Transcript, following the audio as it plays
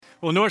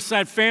Well,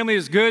 Northside family,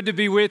 is good to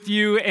be with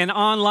you, and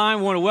online,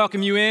 we want to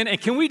welcome you in.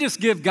 And can we just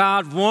give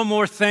God one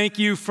more thank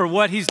you for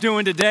what he's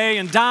doing today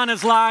in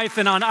Donna's life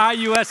and on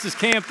IUS's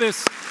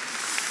campus?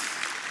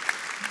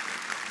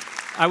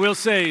 I will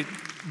say,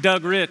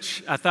 Doug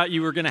Rich, I thought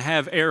you were going to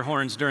have air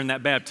horns during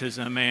that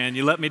baptism, man.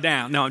 You let me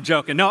down. No, I'm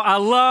joking. No, I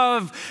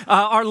love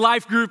our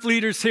life group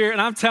leaders here, and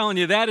I'm telling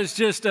you, that is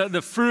just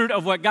the fruit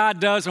of what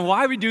God does and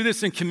why we do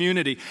this in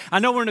community. I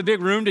know we're in a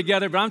big room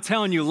together, but I'm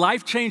telling you,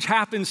 life change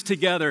happens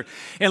together.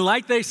 And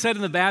like they said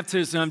in the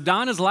baptism,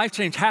 Donna's life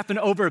change happened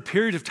over a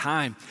period of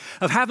time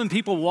of having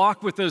people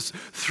walk with us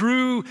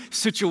through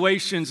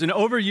situations and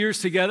over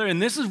years together.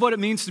 And this is what it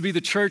means to be the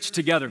church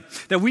together,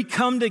 that we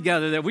come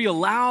together, that we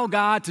allow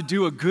God to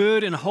do a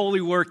good and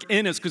holy work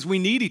in us because we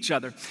need each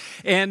other.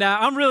 And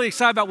I'm really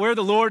excited about where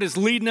the Lord is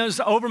leading us.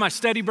 Over my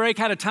study break,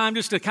 had a time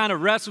just to kind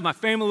of rest with my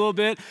family a little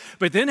bit,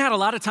 but then had a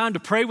lot of time to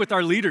pray with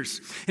our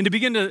leaders and to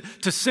begin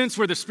to sense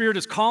where the Spirit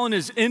is calling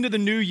us into the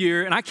new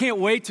year. And I can't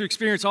wait to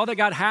experience all that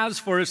God has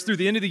for us through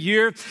the end of the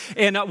year.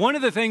 And one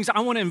of the things I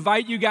want to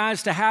invite you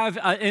guys to have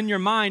in your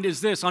mind is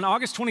this. On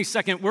August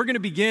 22nd, we're going to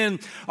begin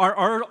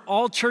our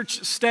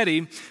all-church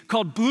study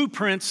called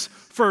Blueprints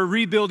for a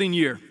Rebuilding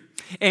Year.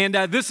 And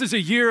this is a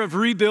year of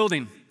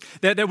rebuilding,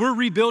 that we're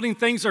rebuilding.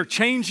 Things are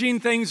changing.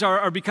 Things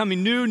are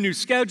becoming new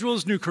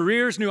schedules, new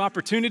careers, new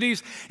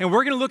opportunities. And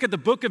we're going to look at the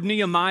book of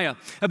Nehemiah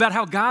about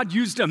how God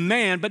used a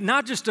man, but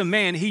not just a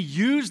man. He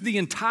used the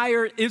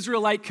entire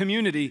Israelite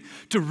community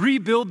to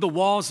rebuild the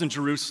walls in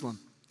Jerusalem.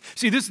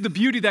 See, this is the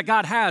beauty that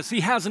God has.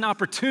 He has an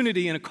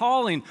opportunity and a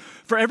calling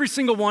for every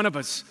single one of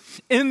us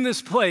in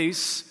this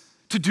place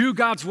to do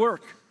God's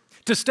work,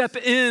 to step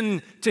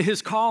in to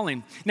his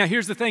calling. Now,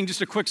 here's the thing,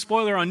 just a quick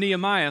spoiler on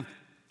Nehemiah.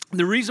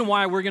 The reason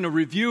why we're going to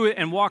review it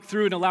and walk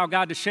through it and allow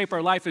God to shape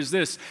our life is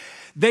this.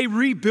 They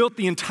rebuilt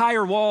the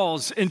entire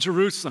walls in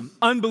Jerusalem.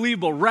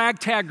 Unbelievable.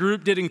 Ragtag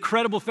group did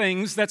incredible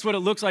things. That's what it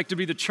looks like to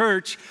be the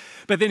church.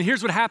 But then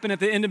here's what happened at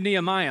the end of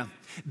Nehemiah.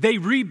 They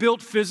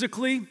rebuilt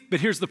physically, but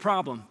here's the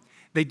problem.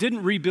 They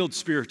didn't rebuild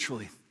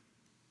spiritually.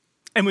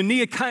 And when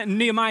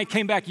Nehemiah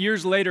came back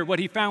years later, what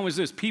he found was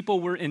this. People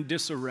were in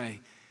disarray.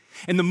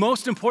 And the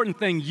most important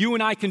thing you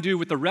and I can do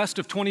with the rest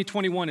of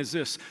 2021 is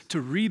this, to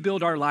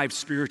rebuild our lives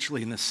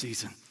spiritually in this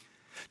season.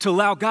 To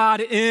allow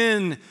God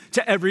in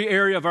to every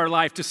area of our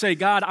life, to say,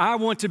 God, I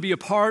want to be a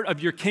part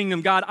of your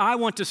kingdom. God, I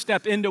want to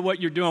step into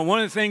what you're doing. One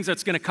of the things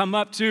that's going to come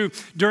up too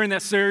during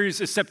that series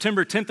is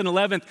September 10th and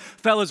 11th.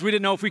 Fellas, we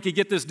didn't know if we could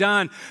get this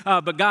done,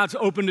 but God's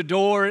opened a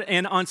door.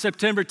 And on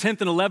September 10th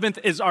and 11th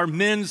is our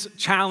men's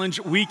challenge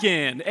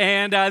weekend.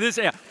 And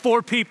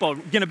 4 people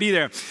going to be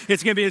there.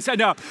 It's going to be, it's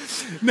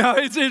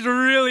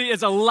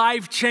a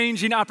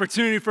life-changing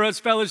opportunity for us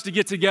fellas to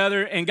get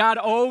together. And God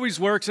always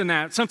works in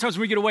that. Sometimes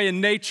we get away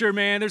in nature,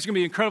 man. There's going to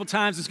be incredible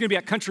times. It's going to be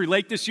at Country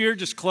Lake this year,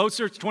 just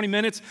closer. It's 20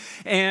 minutes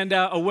and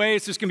away.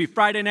 It's just going to be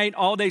Friday night,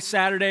 all day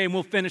Saturday, and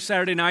we'll finish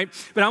Saturday night.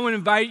 But I want to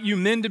invite you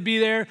men to be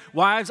there.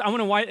 Wives, I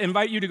want to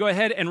invite you to go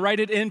ahead and write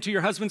it into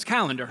your husband's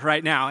calendar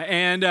right now,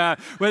 and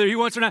whether he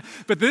wants or not.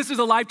 But this is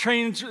a life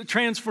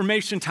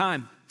transformation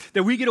time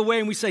that we get away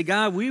and we say,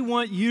 God, we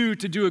want you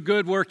to do a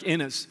good work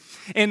in us.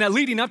 And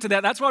leading up to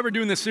that, that's why we're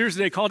doing this series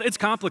today called It's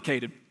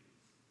Complicated.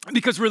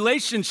 Because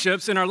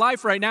relationships in our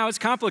life right now is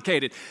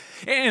complicated.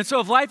 And so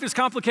if life is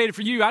complicated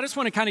for you, I just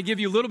want to kind of give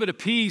you a little bit of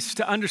peace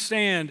to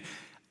understand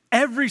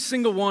every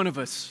single one of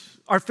us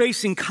are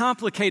facing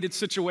complicated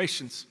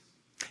situations.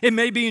 It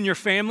may be in your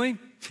family.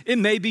 It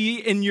may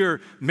be in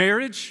your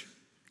marriage.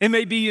 It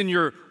may be in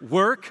your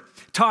work.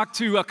 Talk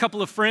to a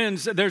couple of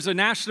friends. There's a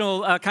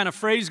national kind of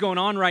phrase going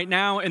on right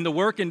now in the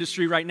work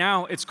industry right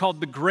now. It's called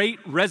the Great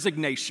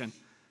Resignation.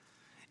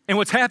 And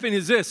what's happening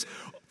is this.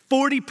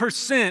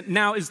 40%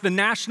 now is the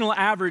national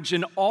average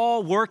in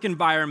all work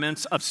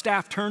environments of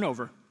staff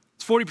turnover.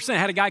 It's 40%. I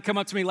had a guy come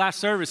up to me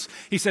last service.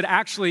 He said,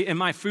 actually, in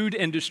my food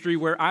industry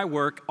where I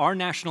work, our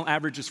national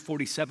average is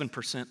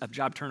 47% of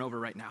job turnover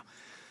right now.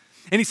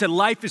 And he said,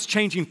 life is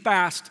changing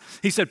fast.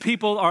 He said,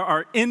 people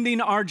are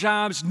ending our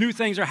jobs. New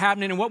things are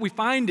happening. And what we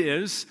find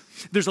is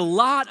there's a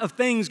lot of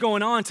things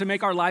going on to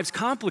make our lives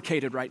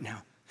complicated right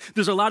now.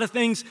 There's a lot of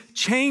things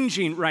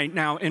changing right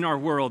now in our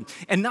world.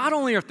 And not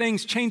only are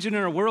things changing in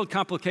our world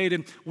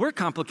complicated, we're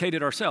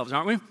complicated ourselves,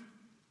 aren't we?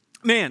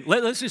 Man,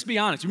 let's just be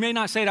honest. You may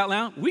not say it out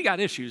loud. We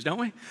got issues, don't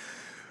we?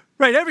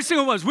 Right, every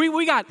single one of us.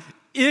 We got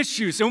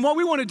issues. And what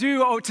we want to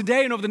do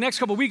today and over the next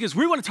couple of weeks is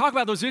we want to talk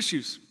about those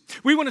issues.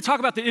 We want to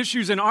talk about the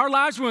issues in our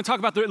lives. We want to talk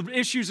about the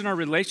issues in our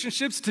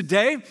relationships.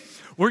 Today,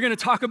 we're going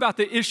to talk about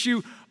the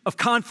issue of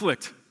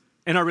conflict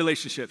in our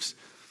relationships.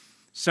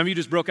 Some of you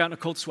just broke out in a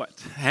cold sweat.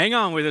 Hang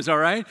on with us, all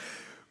right?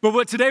 But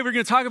what today we're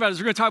going to talk about is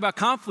we're going to talk about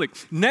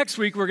conflict. Next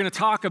week, we're going to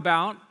talk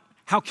about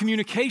how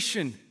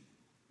communication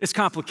is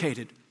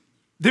complicated.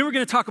 Then we're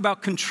going to talk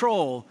about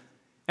control.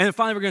 And then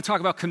finally, we're going to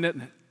talk about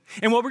commitment.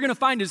 And what we're going to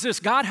find is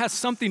this. God has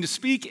something to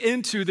speak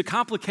into the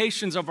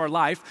complications of our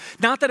life.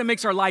 Not that it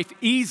makes our life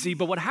easy,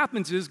 but what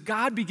happens is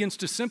God begins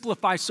to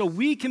simplify so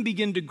we can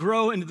begin to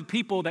grow into the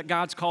people that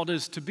God's called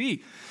us to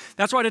be.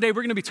 That's why today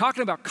we're going to be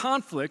talking about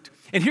conflict.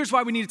 And here's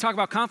why we need to talk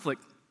about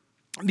conflict.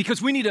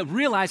 Because we need to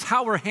realize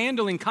how we're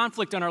handling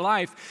conflict in our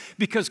life,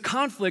 because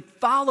conflict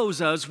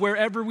follows us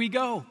wherever we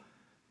go.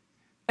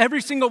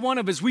 Every single one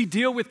of us, we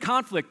deal with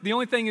conflict. The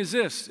only thing is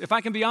this, if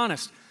I can be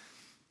honest,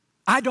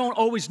 I don't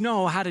always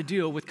know how to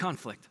deal with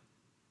conflict.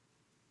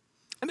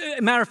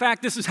 Matter of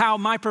fact, this is how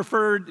my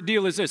preferred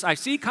deal is this. I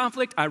see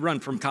conflict, I run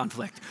from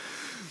conflict.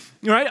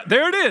 Right?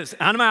 There it is.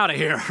 I'm out of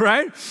here,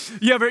 right?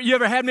 You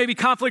ever had maybe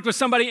conflict with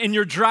somebody and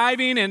you're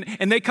driving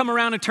and they come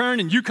around a turn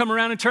and you come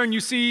around a turn,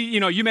 you see,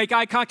 you make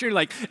eye contact, you're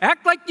like,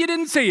 act like you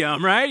didn't see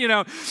them, right?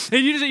 And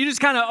you just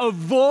kind of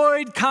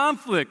avoid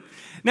conflict.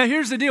 Now,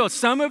 here's the deal.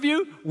 Some of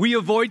you, we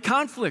avoid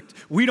conflict.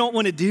 We don't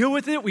want to deal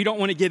with it. We don't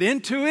want to get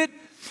into it.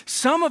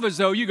 Some of us,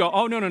 though, you go,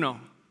 oh, no.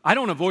 I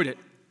don't avoid it.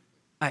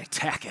 I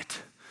attack it.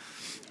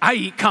 I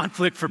eat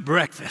conflict for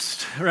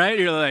breakfast, right?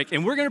 You're like,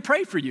 and we're going to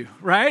pray for you,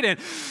 right?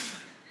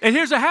 And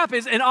here's what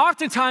happens, and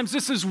oftentimes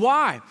this is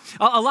why.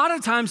 A lot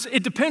of times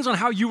it depends on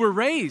how you were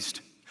raised.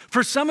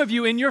 For some of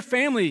you in your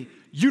family,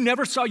 you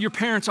never saw your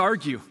parents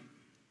argue.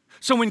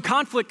 So when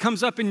conflict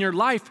comes up in your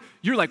life,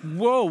 you're like,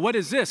 whoa, what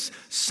is this?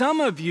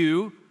 Some of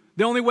you,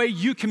 the only way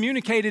you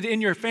communicated in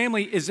your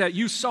family is that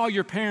you saw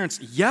your parents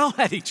yell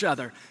at each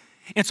other.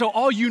 And so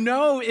all you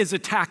know is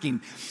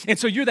attacking. And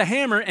so you're the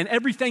hammer and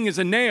everything is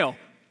a nail.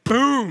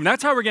 Boom,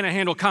 that's how we're going to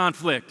handle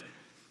conflict.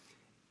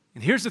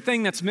 And here's the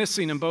thing that's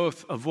missing in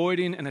both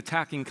avoiding and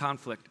attacking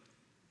conflict: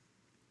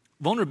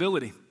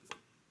 vulnerability.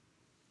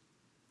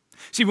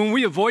 See, when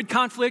we avoid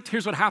conflict,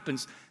 here's what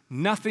happens.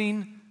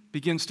 Nothing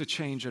begins to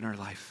change in our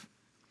life.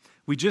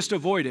 We just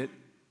avoid it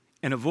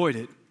and avoid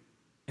it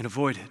and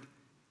avoid it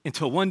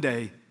until one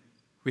day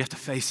we have to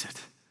face it.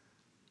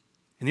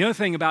 And the other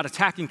thing about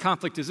attacking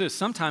conflict is this.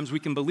 Sometimes we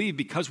can believe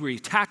because we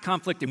attack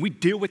conflict and we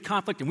deal with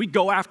conflict and we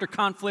go after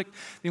conflict.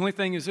 The only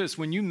thing is this.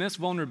 When you miss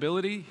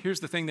vulnerability, here's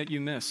the thing that you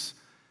miss: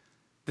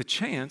 the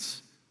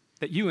chance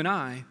that you and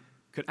I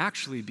could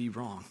actually be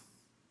wrong.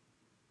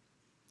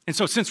 And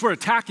so since we're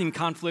attacking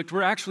conflict,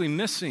 we're actually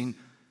missing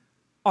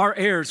our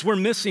errors. We're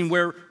missing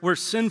where we're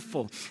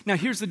sinful. Now,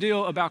 here's the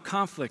deal about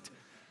conflict.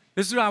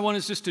 This is what I want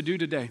us just to do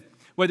today.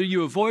 Whether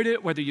you avoid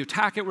it, whether you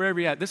attack it, wherever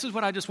you're at, this is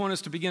what I just want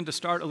us to begin to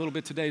start a little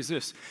bit today is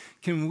this.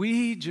 Can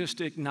we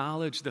just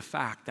acknowledge the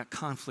fact that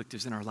conflict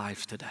is in our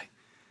lives today?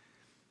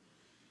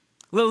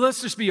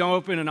 Let's just be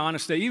open and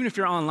honest today. Even if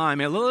you're online,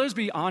 man, let's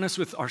be honest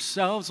with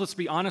ourselves. Let's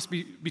be honest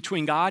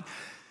between God.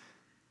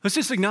 Let's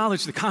just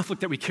acknowledge the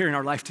conflict that we carry in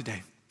our life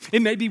today.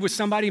 It may be with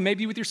somebody,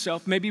 maybe with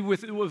yourself, maybe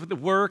with the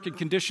work and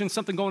conditions,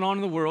 something going on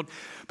in the world.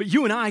 But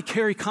you and I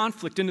carry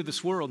conflict into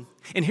this world.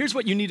 And here's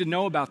what you need to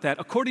know about that.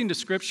 According to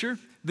Scripture,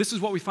 this is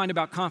what we find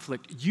about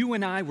conflict. You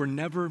and I were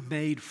never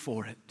made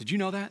for it. Did you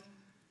know that?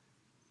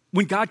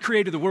 When God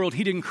created the world,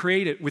 He didn't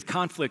create it with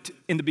conflict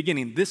in the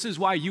beginning. This is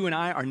why you and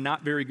I are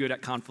not very good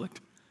at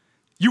conflict.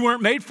 You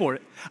weren't made for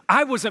it.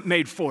 I wasn't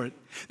made for it.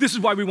 This is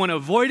why we want to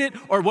avoid it,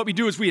 or what we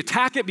do is we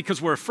attack it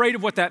because we're afraid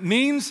of what that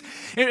means.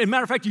 And as a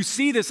matter of fact, you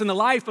see this in the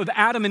life of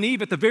Adam and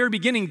Eve. At the very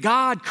beginning,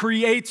 God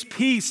creates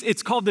peace.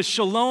 It's called the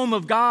shalom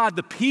of God,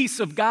 the peace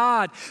of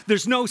God.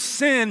 There's no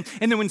sin.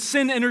 And then when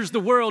sin enters the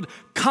world,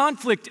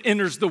 conflict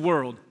enters the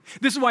world.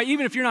 This is why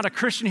even if you're not a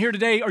Christian here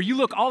today, or you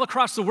look all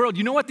across the world,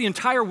 you know what the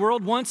entire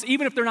world wants?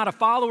 Even if they're not a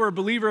follower or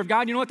believer of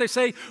God, you know what they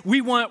say?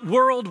 We want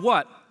world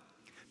what?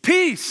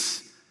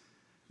 Peace.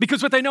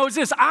 Because what they know is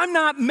this: I'm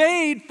not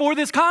made for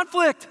this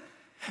conflict.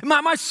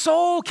 My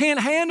soul can't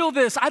handle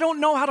this. I don't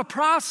know how to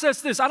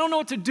process this. I don't know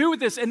what to do with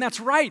this. And that's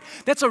right.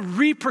 That's a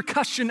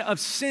repercussion of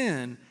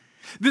sin.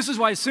 This is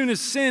why as soon as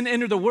sin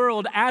entered the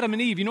world, Adam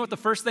and Eve, you know what the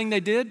first thing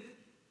they did?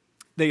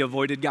 They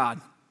avoided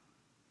God.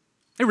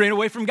 They ran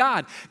away from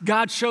God.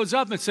 God shows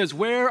up and says,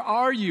 "Where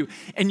are you?"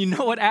 And you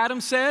know what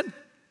Adam said?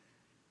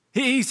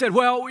 He said,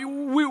 well,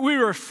 we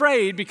were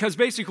afraid because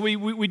basically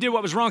we did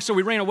what was wrong, so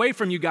we ran away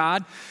from you,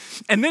 God.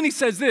 And then he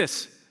says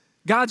this.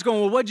 God's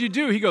going, well, what'd you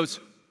do? He goes,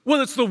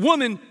 well, it's the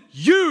woman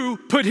you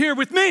put here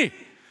with me.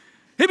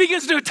 He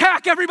begins to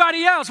attack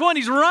everybody else.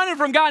 He's running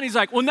from God, and he's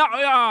like, well, no,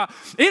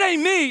 it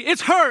ain't me,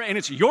 it's her, and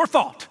it's your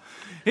fault.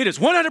 It is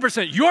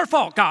 100% your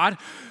fault, God.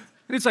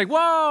 And it's like,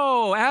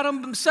 whoa,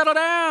 Adam, settle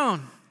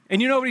down.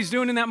 And you know what he's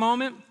doing in that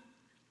moment?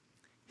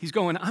 He's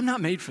going, I'm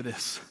not made for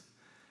this.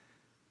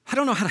 I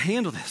don't know how to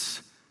handle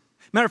this.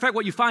 Matter of fact,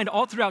 what you find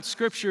all throughout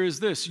Scripture is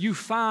this. You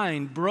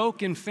find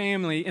broken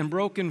family and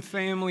broken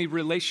family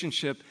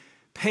relationship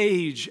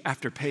page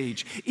after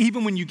page.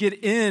 Even when you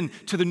get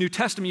into the New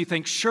Testament, you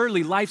think,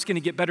 surely life's going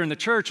to get better in the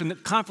church and the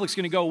conflict's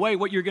going to go away.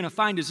 What you're going to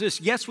find is this.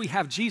 Yes, we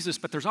have Jesus,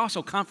 but there's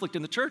also conflict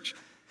in the church.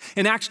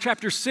 In Acts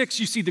chapter 6,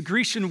 you see the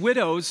Grecian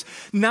widows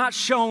not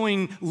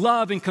showing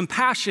love and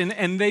compassion,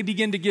 and they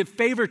begin to give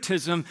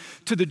favoritism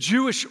to the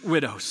Jewish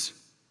widows.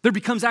 There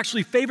becomes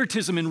actually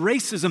favoritism and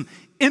racism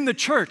in the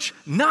church,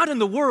 not in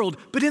the world,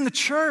 but in the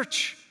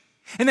church.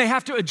 And they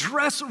have to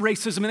address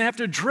racism and they have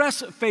to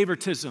address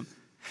favoritism.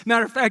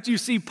 Matter of fact, you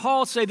see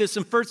Paul say this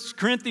in 1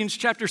 Corinthians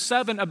chapter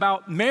 7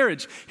 about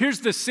marriage.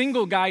 Here's the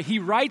single guy. He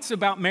writes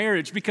about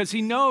marriage because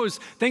he knows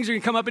things are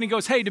going to come up, and he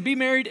goes, hey, to be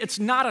married, it's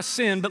not a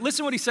sin. But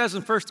listen what he says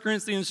in 1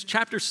 Corinthians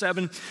chapter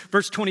 7,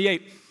 verse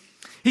 28.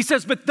 He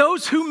says, but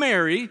those who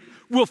marry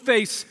will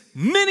face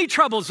many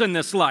troubles in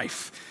this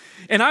life.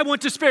 And I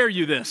want to spare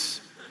you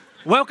this.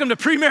 Welcome to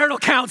premarital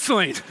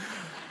counseling.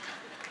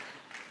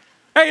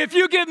 Hey, if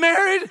you get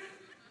married,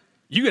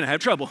 you're going to have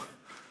trouble.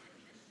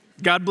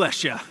 God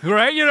bless you,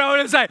 right? You know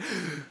what I'm saying?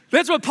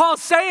 That's what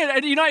Paul's saying.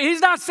 And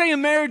he's not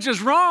saying marriage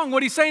is wrong.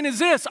 What he's saying is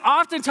this.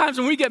 Oftentimes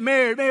when we get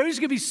married, man, it's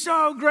going to be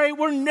so great.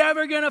 We're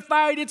never going to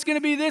fight. It's going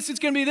to be this. It's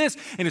going to be this.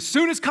 And as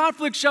soon as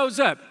conflict shows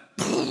up,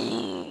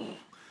 it's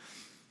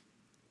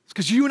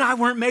because you and I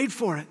weren't made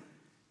for it.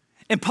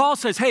 And Paul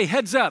says, hey,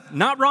 heads up,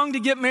 not wrong to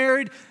get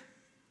married,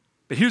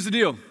 but here's the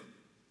deal.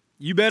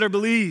 You better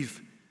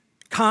believe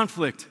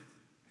conflict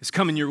is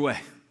coming your way.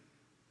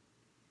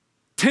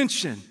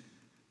 Tension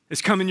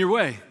is coming your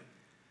way.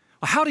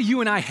 Well, how do you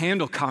and I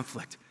handle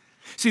conflict?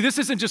 See, this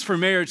isn't just for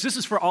marriage. This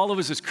is for all of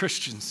us as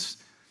Christians.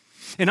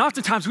 And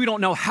oftentimes we don't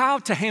know how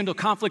to handle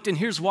conflict, and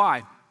here's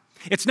why.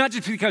 It's not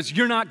just because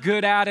you're not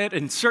good at it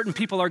and certain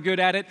people are good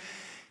at it.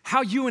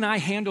 How you and I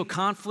handle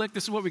conflict,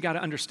 this is what we got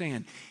to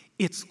understand.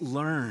 It's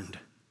learned.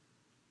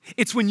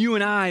 It's when you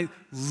and I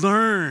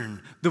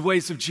learn the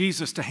ways of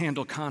Jesus to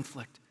handle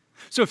conflict.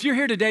 So if you're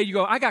here today, you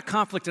go, I got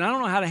conflict and I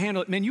don't know how to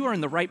handle it, man, you are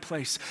in the right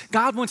place.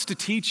 God wants to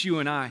teach you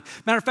and I.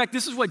 Matter of fact,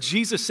 this is what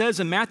Jesus says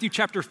in Matthew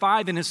chapter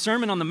 5 in his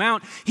Sermon on the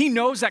Mount. He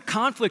knows that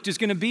conflict is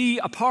going to be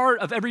a part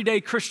of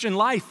everyday Christian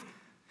life.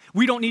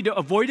 We don't need to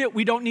avoid it.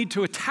 We don't need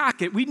to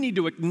attack it. We need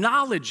to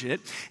acknowledge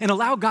it and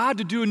allow God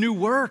to do a new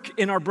work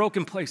in our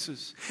broken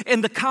places,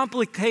 in the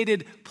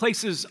complicated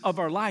places of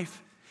our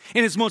life.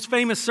 In his most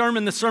famous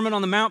sermon, the Sermon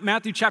on the Mount,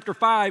 Matthew chapter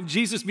 5,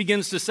 Jesus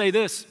begins to say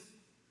this.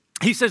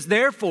 He says,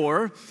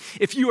 therefore,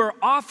 if you are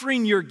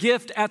offering your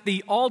gift at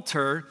the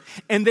altar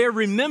and there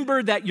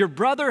remember that your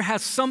brother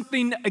has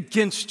something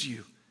against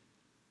you,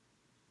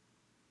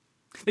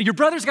 that your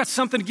brother's got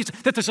something against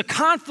you, that there's a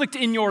conflict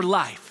in your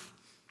life.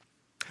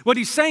 What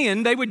he's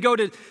saying, they would go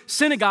to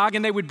synagogue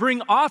and they would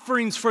bring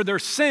offerings for their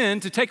sin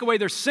to take away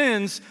their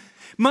sins,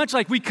 much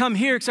like we come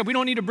here, except we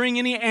don't need to bring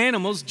any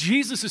animals.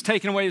 Jesus has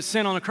taken away his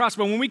sin on the cross.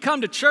 But when we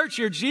come to church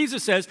here,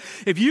 Jesus says,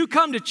 if you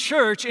come to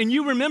church and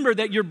you remember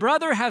that your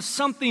brother has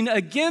something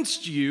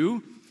against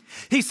you,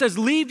 he says,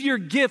 leave your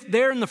gift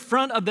there in the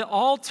front of the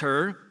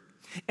altar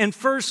and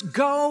first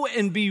go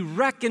and be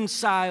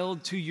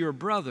reconciled to your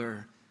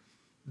brother.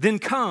 Then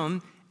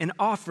come and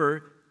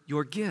offer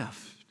your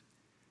gift.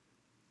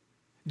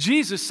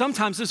 Jesus,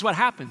 sometimes this is what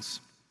happens.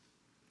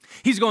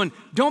 He's going,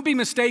 don't be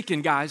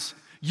mistaken, guys.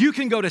 You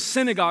can go to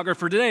synagogue, or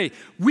for today,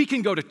 we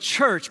can go to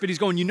church, but he's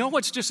going, you know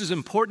what's just as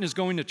important as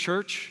going to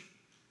church?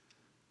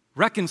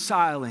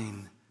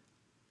 Reconciling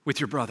with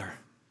your brother.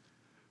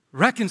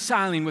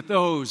 Reconciling with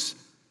those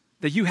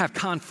that you have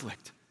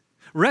conflict.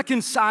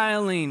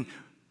 Reconciling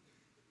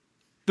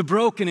the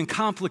broken and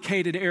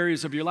complicated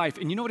areas of your life.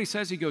 And you know what he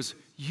says? He goes,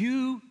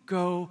 you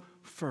go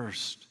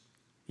first.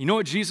 You know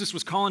what Jesus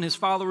was calling his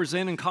followers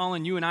in and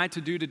calling you and I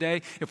to do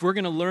today? If we're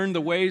going to learn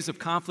the ways of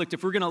conflict,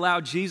 if we're going to allow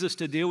Jesus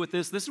to deal with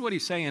this is what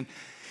he's saying.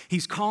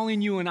 He's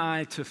calling you and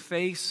I to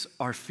face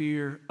our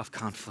fear of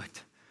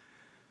conflict.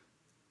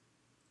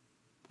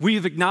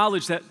 We've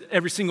acknowledged that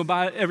every single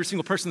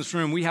person in this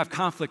room, we have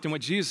conflict. And what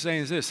Jesus is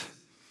saying is this: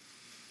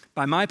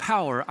 by my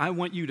power, I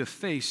want you to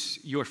face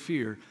your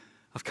fear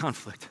of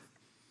conflict.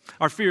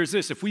 Our fear is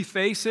this: if we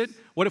face it,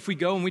 what if we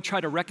go and we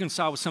try to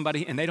reconcile with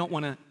somebody and they don't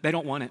want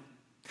it?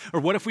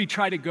 Or what if we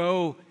try to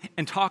go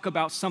and talk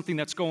about something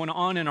that's going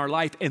on in our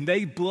life and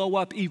they blow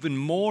up even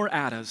more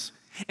at us?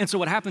 And so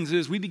what happens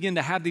is we begin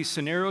to have these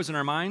scenarios in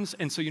our minds,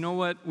 and so you know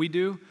what we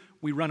do?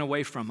 We run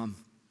away from them.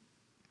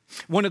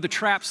 One of the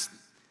traps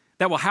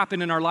that will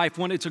happen in our life,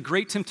 it's a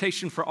great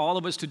temptation for all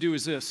of us to do,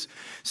 is this.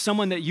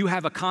 Someone that you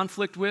have a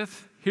conflict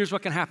with, here's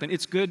what can happen.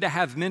 It's good to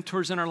have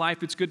mentors in our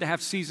life. It's good to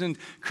have seasoned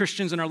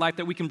Christians in our life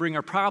that we can bring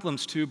our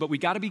problems to, but we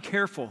got to be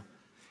careful.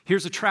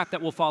 Here's a trap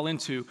that we'll fall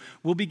into.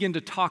 We'll begin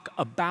to talk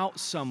about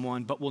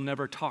someone, but we'll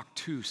never talk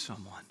to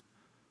someone.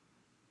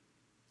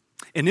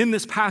 And in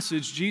this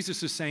passage,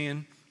 Jesus is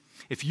saying,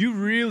 if you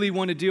really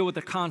want to deal with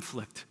the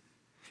conflict,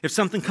 if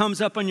something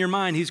comes up on your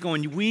mind, he's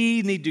going,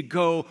 we need to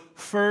go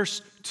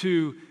first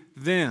to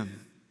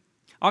them.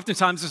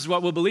 Oftentimes, this is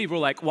what we'll believe. We're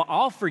like, well,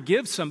 I'll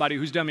forgive somebody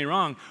who's done me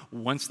wrong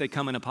once they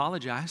come and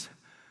apologize.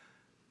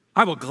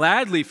 I will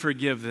gladly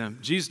forgive them.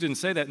 Jesus didn't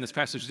say that in this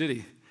passage, did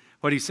he?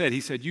 What he said,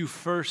 you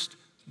first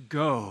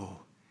go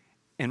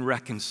and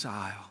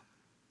reconcile.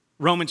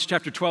 Romans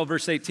chapter 12,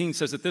 verse 18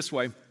 says it this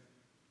way: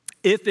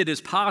 if it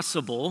is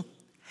possible,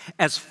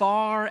 as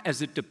far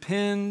as it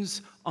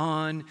depends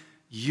on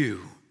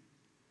you,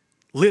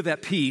 live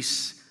at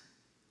peace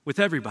with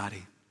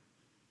everybody.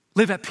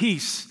 Live at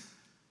peace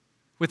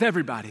with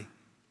everybody.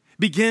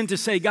 Begin to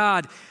say,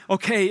 God,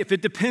 okay, if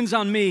it depends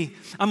on me,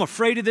 I'm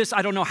afraid of this.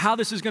 I don't know how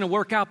this is going to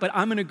work out, but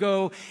I'm going to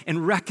go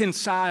and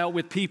reconcile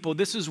with people.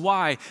 This is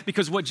why,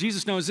 because what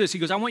Jesus knows is this. He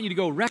goes, I want you to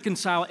go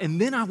reconcile,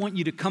 and then I want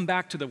you to come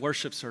back to the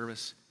worship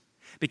service.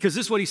 Because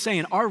this is what he's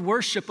saying. Our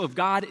worship of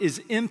God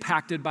is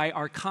impacted by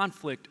our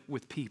conflict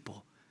with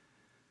people.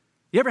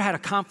 You ever had a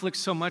conflict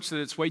so much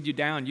that it's weighed you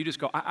down, you just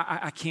go,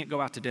 I can't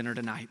go out to dinner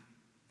tonight.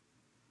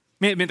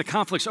 May the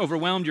conflicts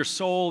overwhelmed your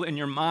soul and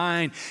your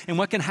mind. And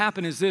what can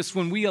happen is this: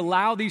 when we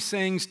allow these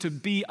things to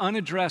be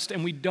unaddressed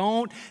and we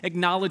don't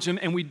acknowledge them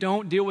and we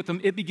don't deal with them,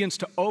 it begins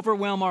to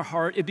overwhelm our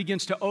heart. It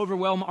begins to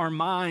overwhelm our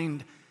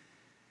mind.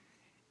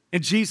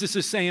 And Jesus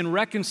is saying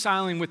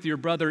reconciling with your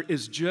brother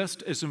is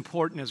just as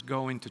important as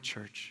going to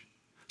church.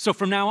 So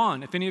from now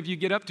on, if any of you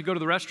get up to go to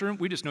the restroom,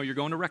 we just know you're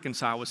going to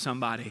reconcile with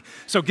somebody.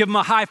 So give them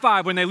a high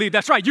five when they leave.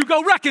 That's right, you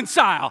go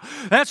reconcile.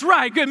 That's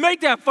right, good,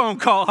 make that phone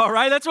call, all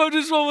right? That's what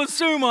we'll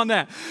assume on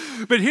that.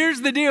 But here's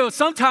the deal.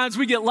 Sometimes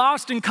we get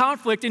lost in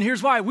conflict, and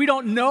here's why. We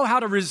don't know how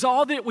to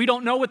resolve it. We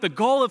don't know what the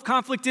goal of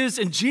conflict is,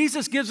 and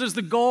Jesus gives us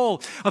the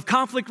goal of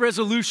conflict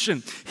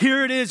resolution.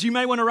 Here it is. You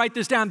may want to write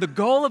this down. The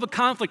goal of a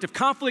conflict. If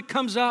conflict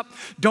comes up,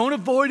 don't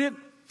avoid it.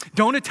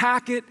 Don't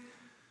attack it.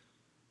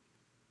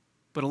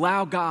 But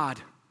allow God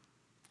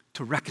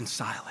to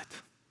reconcile it.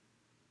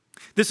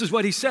 This is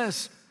what he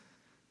says.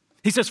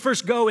 He says,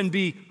 first go and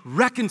be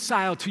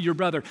reconciled to your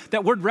brother.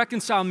 That word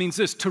reconcile means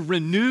this: to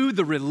renew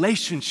the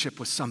relationship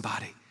with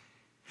somebody.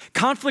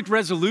 Conflict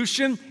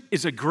resolution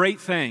is a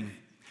great thing.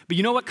 But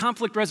you know what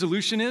conflict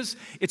resolution is?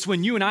 It's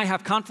when you and I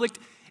have conflict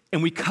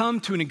and we come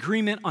to an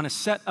agreement on a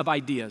set of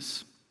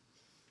ideas.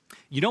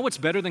 You know what's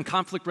better than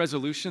conflict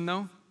resolution,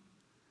 though?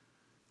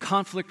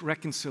 Conflict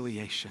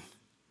reconciliation.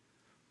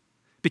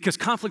 Because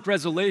conflict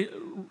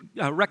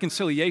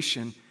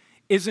reconciliation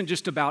isn't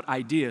just about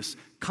ideas.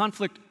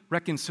 Conflict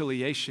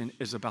reconciliation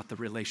is about the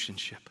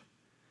relationship.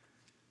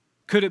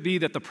 Could it be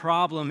that the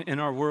problem in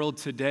our world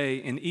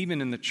today, and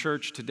even in the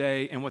church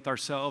today and with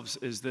ourselves,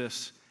 is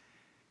this: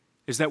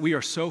 is that we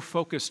are so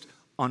focused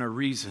on a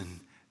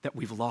reason that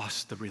we've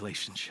lost the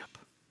relationship?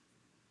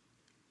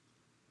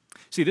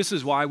 See, this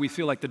is why we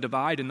feel like the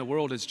divide in the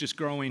world is just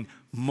growing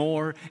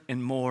more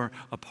and more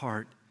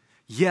apart.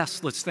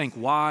 Yes, let's think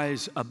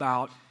wise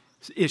about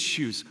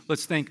issues.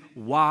 Let's think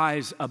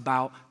wise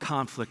about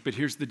conflict. But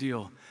here's the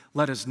deal.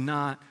 Let us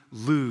not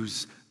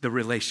lose the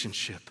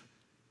relationship.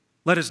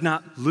 Let us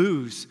not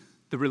lose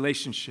the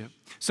relationship.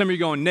 Some of you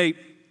are going, Nate,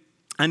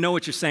 I know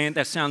what you're saying.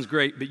 That sounds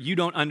great, but you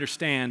don't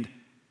understand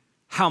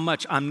how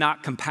much I'm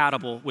not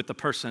compatible with the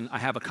person I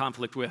have a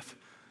conflict with.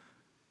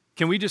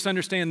 Can we just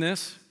understand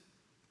this?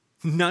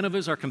 None of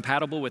us are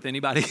compatible with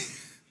anybody.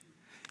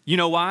 You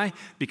know why?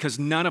 Because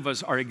none of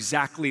us are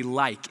exactly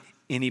like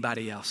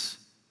anybody else.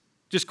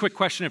 Just quick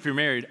question: if you're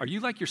married, are you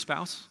like your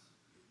spouse?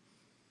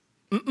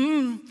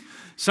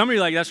 Some of you are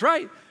like, that's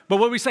right. But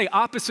what do we say?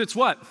 Opposites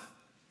what?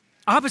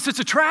 Opposites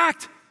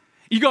attract.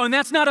 You go, and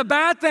that's not a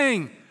bad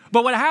thing.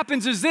 But what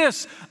happens is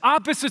this: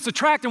 opposites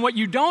attract, and what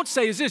you don't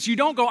say is this. You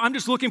don't go, I'm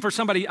just looking for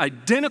somebody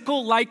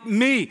identical like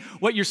me.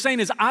 What you're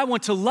saying is, I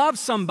want to love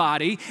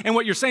somebody, and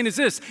what you're saying is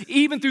this: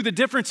 even through the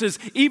differences,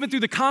 even through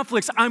the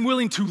conflicts, I'm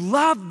willing to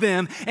love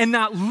them and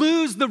not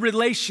lose the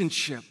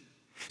relationship.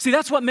 See,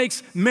 that's what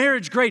makes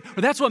marriage great,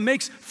 or that's what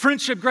makes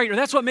friendship great, or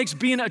that's what makes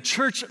being a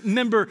church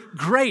member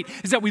great,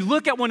 is that we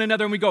look at one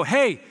another and we go,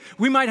 hey,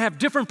 we might have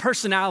different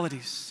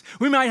personalities.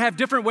 We might have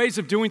different ways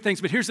of doing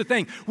things, but here's the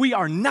thing. We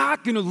are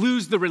not going to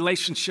lose the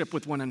relationship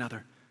with one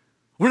another.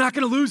 We're not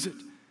going to lose it.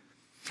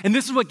 And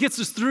this is what gets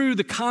us through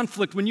the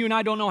conflict when you and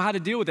I don't know how to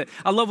deal with it.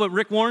 I love what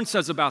Rick Warren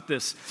says about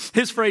this.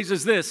 His phrase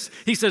is this.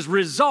 He says,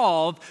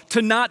 resolve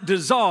to not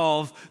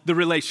dissolve the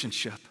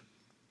relationship.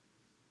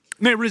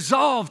 May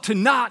resolve to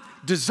not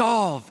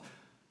dissolve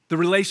the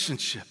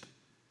relationship.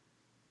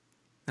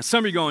 Now, some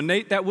of you are going,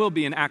 Nate, that will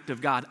be an act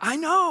of God. I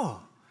know.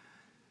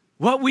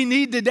 What we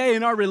need today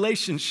in our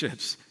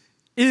relationships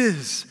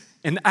is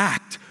an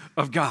act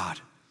of God.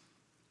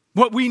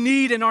 What we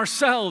need in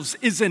ourselves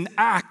is an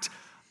act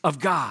of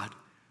God.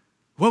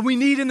 What we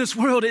need in this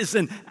world is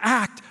an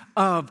act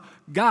of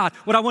God.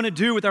 What I want to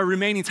do with our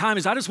remaining time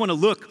is I just want to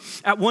look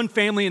at one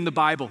family in the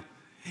Bible.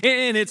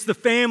 And it's the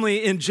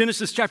family in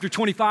Genesis chapter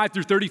 25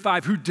 through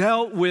 35 who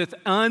dealt with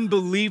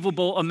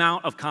unbelievable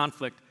amount of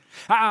conflict.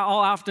 I'll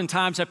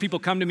oftentimes have people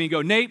come to me and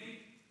go, Nate,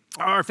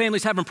 our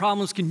family's having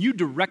problems. Can you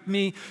direct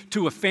me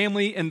to a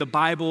family in the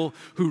Bible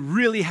who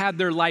really had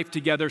their life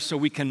together so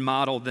we can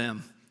model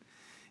them?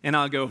 And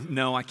I'll go,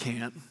 no, I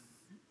can't.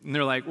 And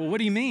they're like, well, what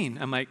do you mean?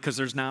 I'm like, because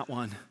there's not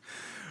one.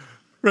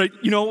 Right?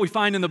 You know what we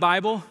find in the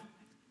Bible?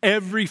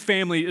 Every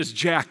family is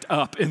jacked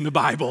up in the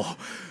Bible.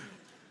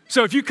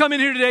 So if you come in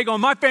here today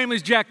going, my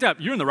family's jacked up,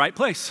 you're in the right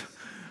place,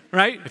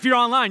 right? If you're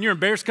online, you're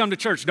embarrassed to come to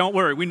church. Don't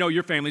worry. We know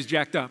your family's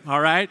jacked up,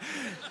 all right?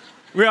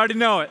 We already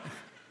know it.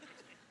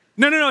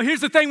 No. Here's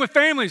the thing with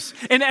families.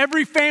 In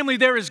every family,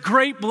 there is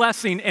great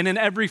blessing. And in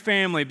every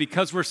family,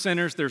 because we're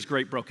sinners, there's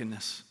great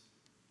brokenness.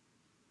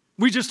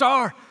 We just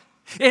are.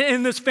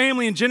 In this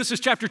family in Genesis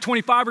chapter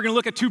 25, we're going to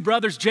look at two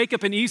brothers,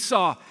 Jacob and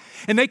Esau.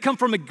 And they come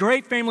from a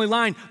great family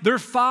line. Their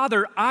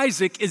father,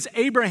 Isaac, is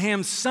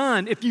Abraham's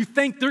son. If you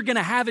think they're going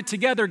to have it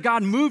together,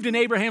 God moved in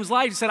Abraham's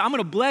life. He said, I'm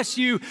going to bless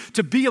you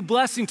to be a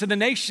blessing to the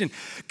nation.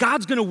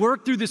 God's going to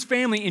work through this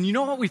family. And you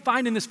know what we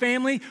find in this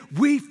family?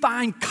 We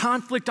find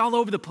conflict all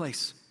over the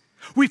place.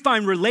 We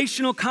find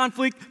relational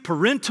conflict,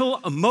 parental,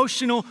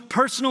 emotional,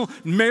 personal,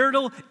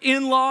 marital,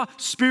 in-law,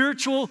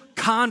 spiritual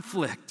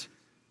conflict.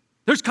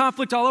 There's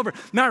conflict all over.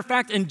 Matter of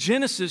fact, in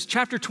Genesis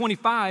chapter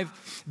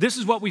 25, this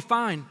is what we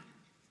find.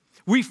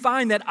 We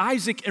find that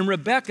Isaac and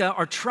Rebekah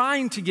are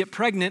trying to get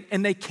pregnant,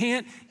 and they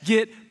can't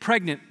get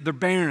pregnant. They're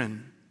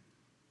barren.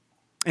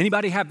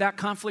 Anybody have that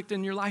conflict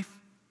in your life?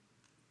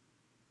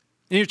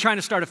 And you're trying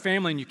to start a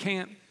family and you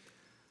can't.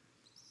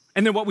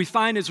 And then what we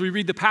find as we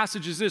read the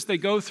passage is this: they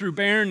go through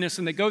barrenness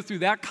and they go through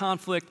that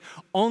conflict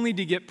only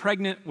to get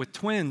pregnant with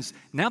twins.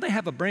 Now they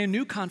have a brand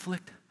new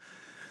conflict.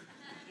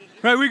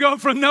 Right, we go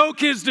from no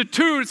kids to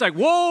two. It's like,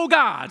 whoa,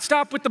 God,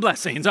 stop with the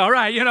blessings. All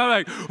right,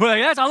 we're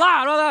like, that's a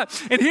lot, all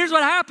that. And here's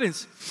what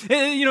happens.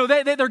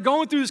 They're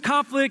going through this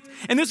conflict,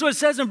 and this is what it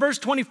says in verse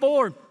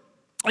 24.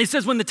 It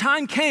says, when the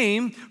time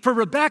came for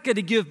Rebekah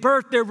to give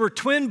birth, there were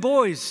twin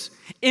boys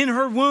in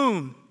her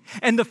womb.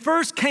 And the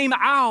first came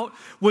out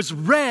was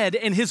red,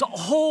 and his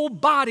whole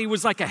body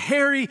was like a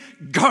hairy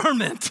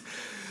garment.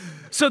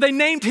 So they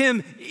named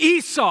him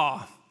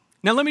Esau.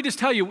 Now, let me just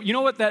tell you, you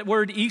know what that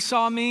word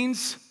Esau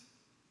means?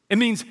 It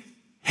means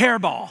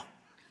hairball.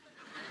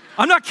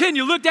 I'm not kidding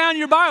you. Look down in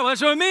your Bible.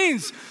 That's what it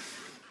means.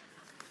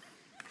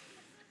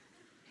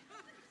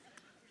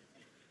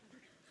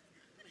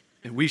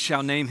 And we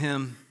shall name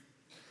him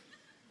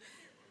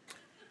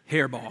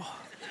Hairball.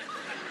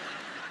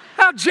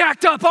 How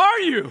jacked up are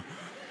you?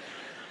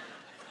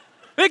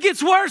 It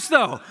gets worse,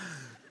 though.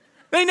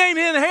 They named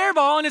him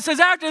Hairball, and it says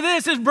after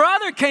this, his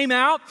brother came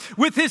out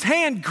with his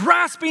hand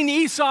grasping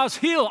Esau's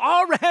heel.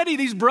 Already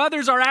these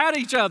brothers are at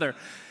each other.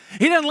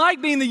 He doesn't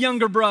like being the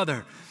younger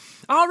brother.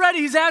 Already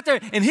he's out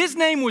there, and his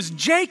name was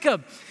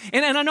Jacob.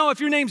 And I know if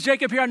your name's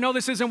Jacob here, I know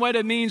this isn't what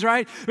it means,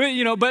 right?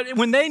 But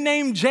when they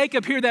named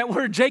Jacob here, that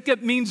word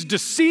Jacob means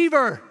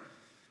deceiver,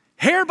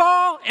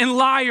 hairball, and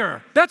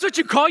liar. That's what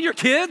you call your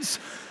kids?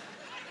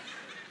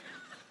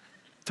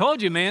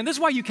 Told you, man. This is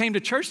why you came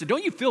to church.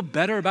 Don't you feel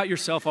better about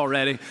yourself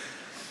already?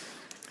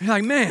 You're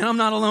like, man, I'm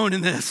not alone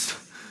in this.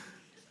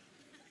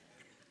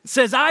 It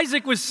says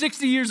Isaac was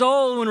 60 years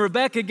old when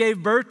Rebekah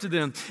gave birth to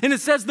them. And it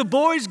says the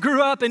boys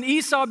grew up, and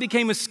Esau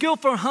became a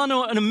skillful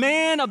hunter and a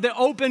man of the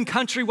open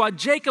country, while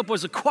Jacob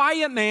was a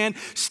quiet man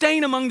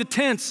staying among the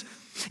tents.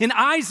 And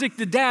Isaac,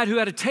 the dad, who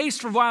had a taste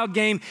for wild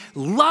game,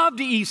 loved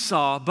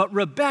Esau, but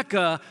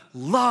Rebekah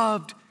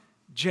loved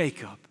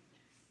Jacob.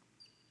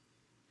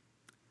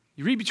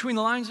 You read between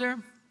the lines there?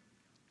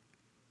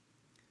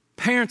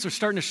 Parents are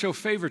starting to show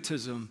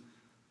favoritism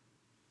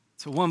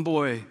to one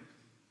boy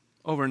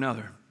over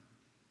another.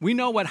 We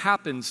know what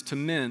happens to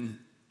men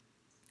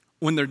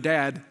when their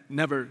dad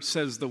never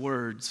says the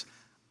words,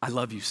 I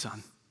love you,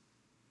 son.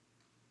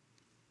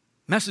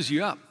 Messes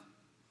you up.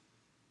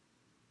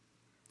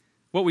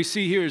 What we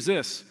see here is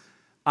this.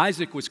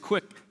 Isaac was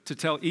quick to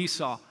tell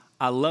Esau,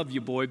 I love you,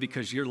 boy,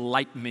 because you're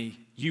like me.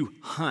 You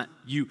hunt,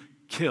 you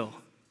kill.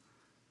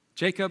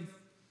 Jacob,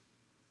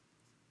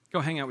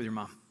 go hang out with your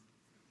mom.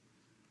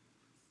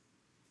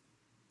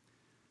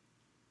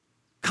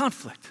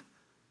 Conflict,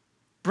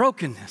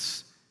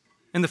 brokenness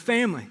in the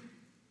family.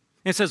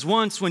 It says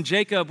once when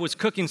Jacob was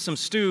cooking some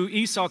stew,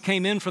 Esau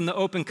came in from the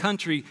open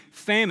country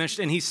famished,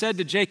 and he said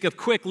to Jacob,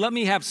 quick, let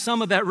me have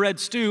some of that red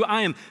stew.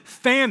 I am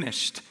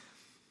famished.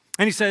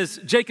 And he says,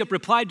 Jacob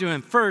replied to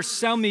him, first,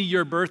 sell me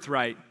your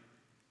birthright.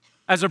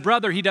 As a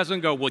brother, he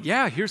doesn't go, well,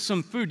 yeah, here's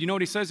some food. You know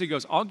what he says? He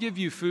goes, I'll give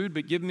you food,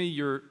 but give me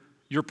your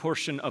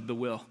portion of the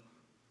will.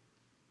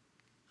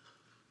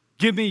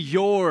 Give me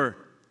your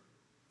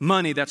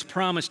money that's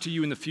promised to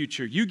you in the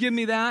future. You give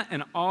me that,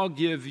 and I'll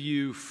give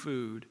you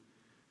food.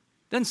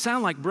 Doesn't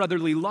sound like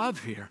brotherly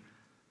love here.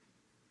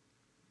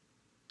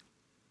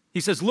 He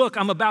says, look,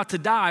 I'm about to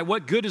die.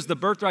 What good is the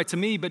birthright to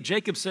me? But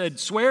Jacob said,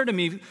 swear to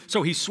me.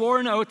 So he swore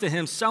an oath to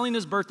him, selling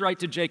his birthright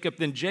to Jacob.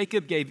 Then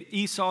Jacob gave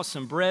Esau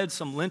some bread,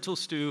 some lentil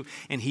stew,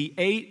 and he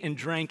ate and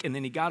drank, and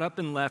then he got up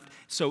and left.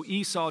 So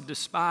Esau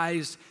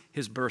despised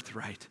his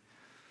birthright.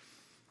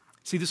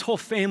 See, this whole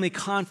family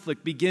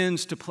conflict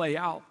begins to play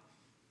out.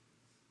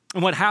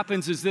 And what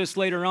happens is this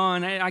later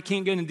on, I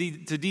can't get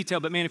into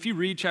detail, but man, if you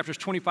read chapters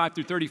 25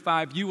 through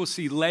 35, you will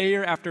see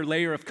layer after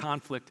layer of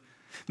conflict.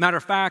 Matter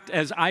of fact,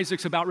 as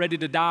Isaac's about ready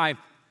to die,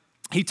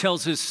 he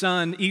tells his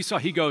son Esau,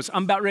 he goes,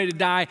 I'm about ready to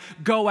die.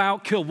 Go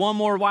out, kill one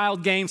more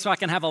wild game so I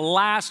can have a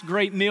last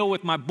great meal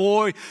with my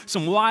boy,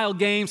 some wild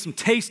game, some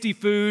tasty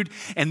food,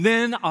 and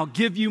then I'll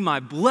give you my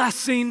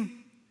blessing.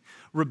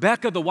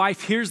 Rebekah, the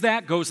wife, hears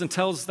that, goes and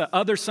tells the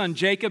other son,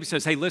 Jacob. He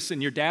says, hey,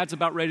 listen, your dad's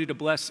about ready to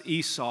bless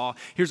Esau.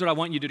 Here's what I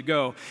want you to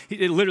go.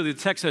 Literally, the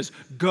text says,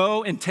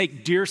 go and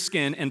take deer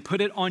skin and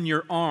put it on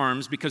your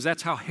arms because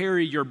that's how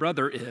hairy your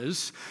brother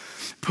is.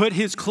 Put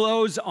his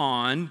clothes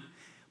on.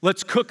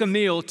 Let's cook a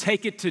meal.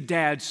 Take it to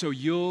dad so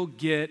you'll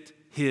get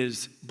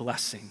his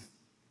blessing.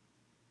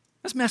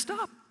 That's messed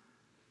up.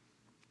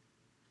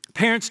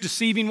 Parents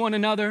deceiving one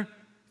another,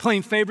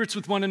 playing favorites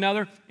with one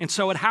another. And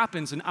so it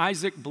happens, and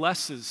Isaac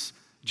blesses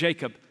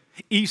Jacob.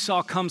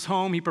 Esau comes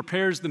home, he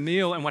prepares the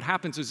meal, and what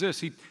happens is this.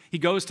 He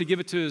goes to give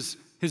it to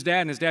his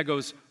dad, and his dad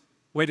goes,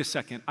 wait a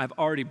second, I've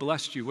already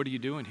blessed you. What are you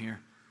doing here?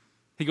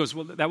 He goes,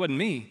 well, that wasn't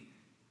me.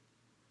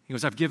 He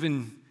goes, I've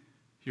given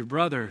your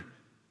brother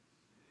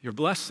your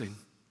blessing.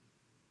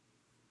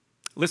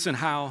 Listen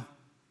how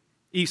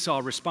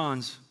Esau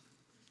responds.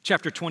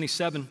 Chapter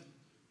 27,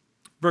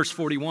 verse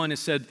 41, it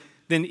said,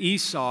 "Then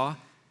Esau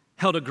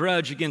held a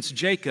grudge against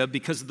Jacob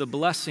because of the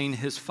blessing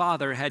his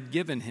father had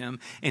given him.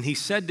 And he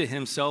said to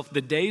himself,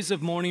 'The days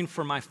of mourning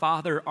for my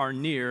father are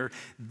near.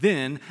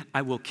 Then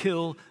I will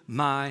kill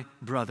my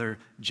brother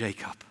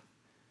Jacob.'"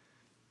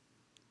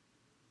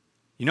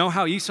 You know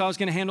how Esau is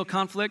going to handle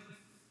conflict?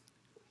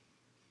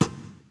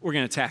 We're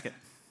going to attack it.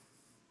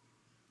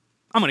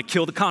 I'm going to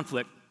kill the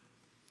conflict.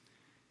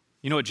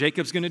 You know what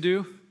Jacob's going to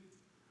do?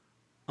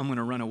 I'm going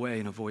to run away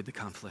and avoid the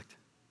conflict.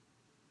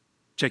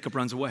 Jacob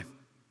runs away.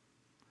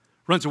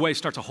 Runs away,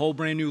 starts a whole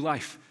brand new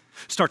life.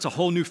 Starts a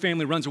whole new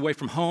family, runs away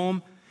from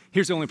home.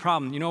 Here's the only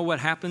problem. You know what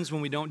happens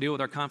when we don't deal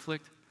with our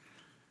conflict?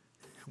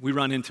 We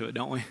run into it,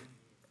 don't we?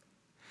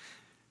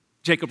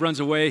 Jacob runs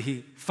away.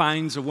 He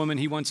finds a woman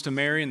he wants to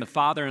marry, and the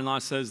father-in-law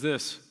says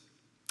this,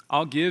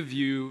 "I'll give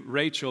you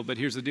Rachel, but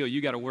here's the deal.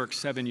 You got to work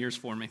 7 years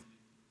for me."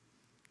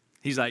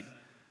 He's like,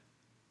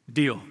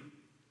 "Deal."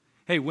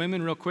 Hey,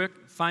 women, real quick,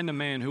 find a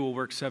man who will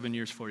work 7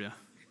 years for you.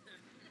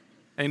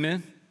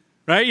 Amen?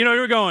 Right? You know,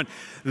 you're going,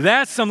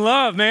 that's some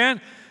love,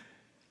 man.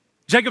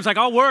 Jacob's like,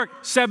 "I'll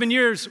work 7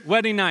 years,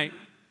 wedding night."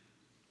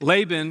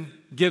 Laban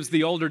gives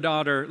the older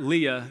daughter,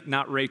 Leah,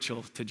 not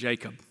Rachel, to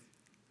Jacob.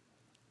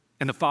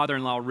 And the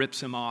father-in-law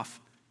rips him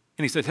off.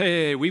 And he says,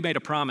 "Hey, we made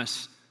a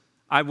promise.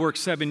 I've worked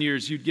 7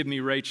 years, you'd give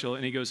me Rachel."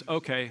 And he goes,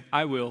 "Okay,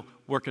 I will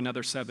work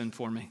another 7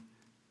 for me."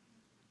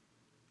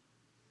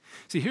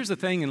 See, here's the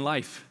thing in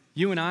life.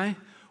 You and I,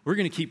 we're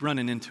going to keep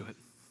running into it.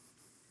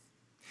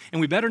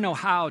 And we better know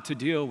how to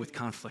deal with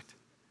conflict.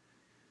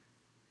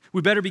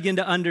 We better begin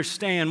to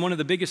understand, one of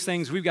the biggest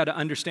things we've got to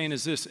understand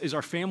is this, is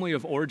our family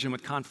of origin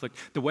with conflict,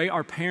 the way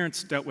our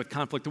parents dealt with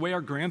conflict, the way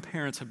our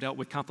grandparents have dealt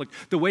with conflict,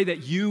 the way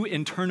that you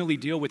internally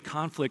deal with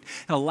conflict,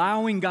 and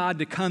allowing God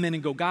to come in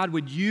and go, "God,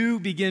 would you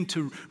begin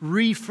to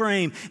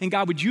reframe, and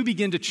God, would you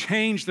begin to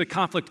change the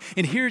conflict?"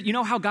 And here, you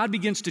know how God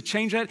begins to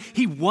change that?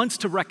 He wants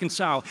to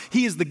reconcile.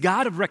 He is the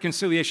God of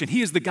reconciliation.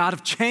 He is the God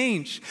of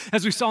change.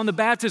 As we saw in the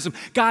baptism,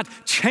 God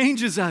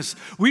changes us.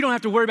 We don't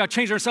have to worry about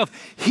changing ourselves.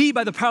 He,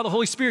 by the power of the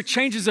Holy Spirit,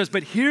 changes us.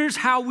 But here's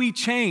how we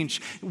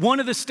change. One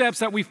of the steps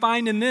that we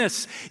find in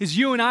this is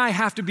you and I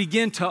have to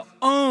begin to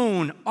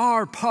own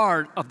our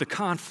part of the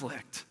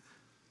conflict.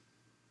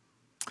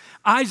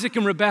 Isaac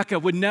and Rebekah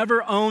would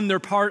never own their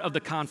part of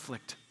the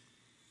conflict.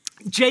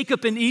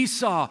 Jacob and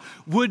Esau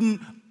wouldn't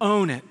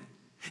own it.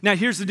 Now,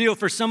 here's the deal.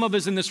 For some of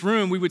us in this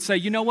room, we would say,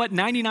 you know what?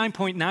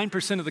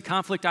 99.9% of the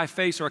conflict I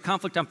face or a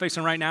conflict I'm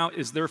facing right now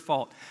is their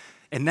fault.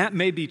 And that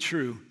may be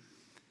true.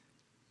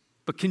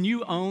 But can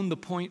you own the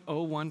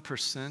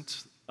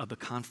 0.01% of the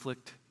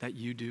conflict that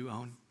you do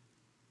own?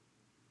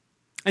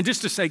 And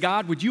just to say,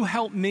 "God, would you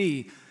help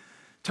me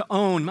to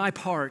own my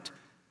part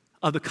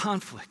of the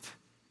conflict?"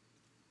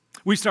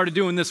 We started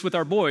doing this with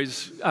our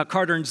boys,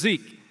 Carter and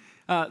Zeke.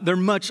 They're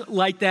much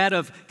like that,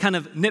 of kind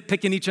of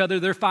nitpicking each other.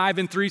 They're 5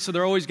 and 3, so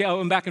they're always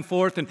going back and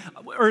forth. And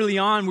early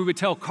on, we would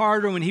tell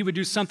Carter when he would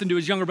do something to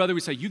his younger brother,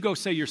 we'd say, "You go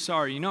say you're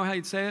sorry." You know how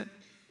you'd say it?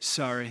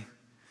 "Sorry."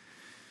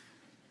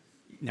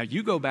 Now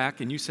you go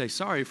back and you say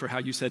sorry for how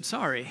you said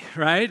sorry,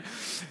 right?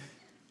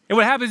 And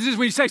what happens is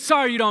when you say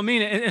sorry, you don't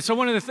mean it. And so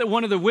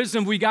one of the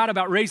wisdom we got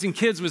about raising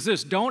kids was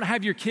this: don't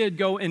have your kid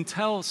go and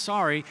tell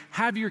sorry.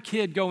 Have your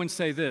kid go and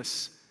say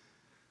this: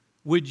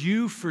 "Would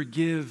you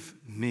forgive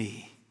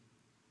me?"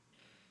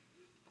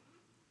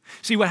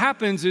 See, what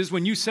happens is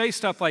when you say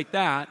stuff like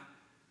that,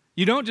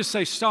 you don't just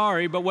say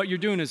sorry, but what you're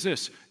doing is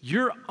this: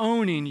 you're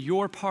owning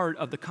your part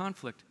of the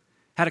conflict.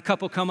 Had a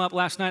couple come up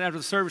last night after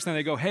the service, and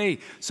they go, "Hey,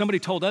 somebody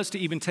told us to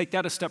even take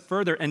that a step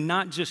further, and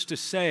not just to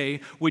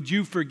say, 'Would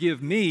you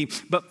forgive me?'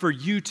 but for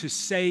you to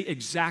say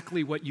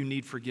exactly what you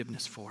need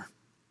forgiveness for.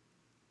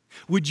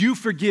 Would you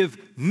forgive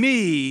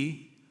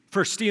me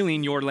for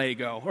stealing your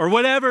Lego?" or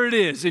whatever it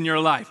is in your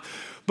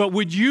life. "But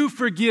would you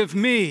forgive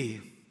me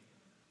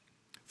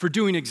for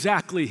doing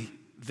exactly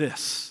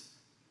this?"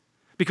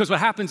 Because what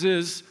happens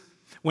is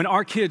when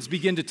our kids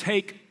begin to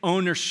take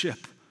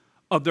ownership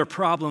of their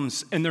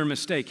problems and their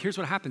mistake, here's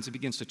what happens: it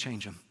begins to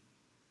change them.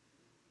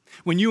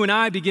 When you and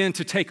I begin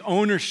to take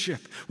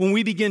ownership, when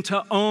we begin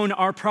to own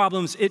our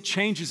problems, it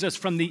changes us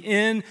from the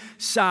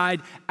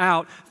inside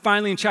out.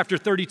 Finally, in chapter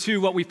 32,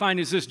 what we find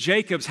is this: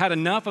 Jacob's had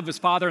enough of his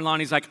father-in-law,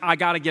 and he's like, "I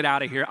got to get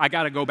out of here. I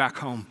got to go back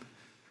home."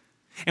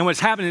 And what's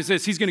happening is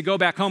this: he's going to go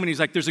back home, and he's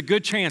like, there's a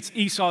good chance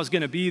Esau's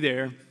going to be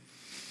there.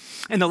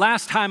 And the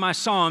last time I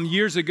saw him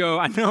years ago,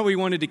 I know he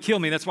wanted to kill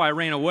me. That's why I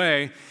ran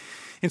away.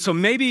 And so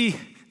maybe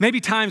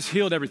time's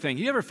healed everything.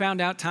 You ever found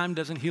out time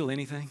doesn't heal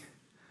anything?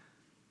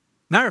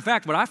 Matter of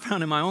fact, what I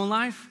found in my own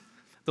life,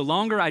 the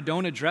longer I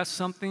don't address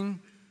something,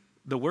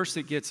 the worse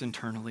it gets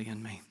internally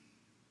in me.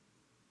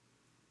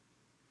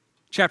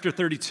 Chapter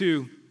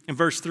 32, in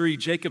verse 3,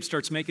 Jacob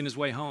starts making his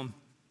way home.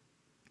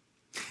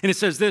 And it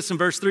says this in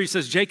verse 3, it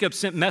says, Jacob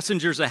sent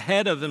messengers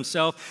ahead of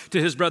himself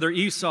to his brother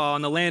Esau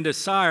in the land of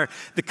Seir,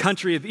 the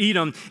country of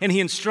Edom, and he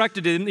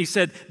instructed him, he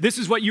said, this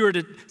is what you are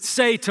to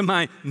say to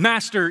my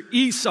master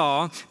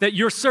Esau, that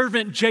your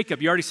servant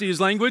Jacob, you already see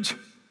his language?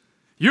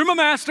 You're my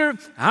master.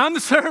 I'm the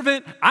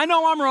servant. I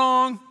know I'm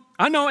wrong.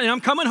 I know, and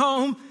I'm coming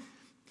home.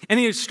 And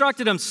he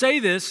instructed them,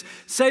 say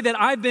that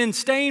I've been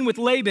staying with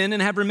Laban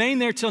and have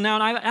remained there till now.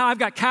 And I've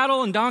got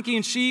cattle and donkey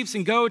and sheep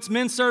and goats,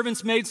 men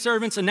servants, maid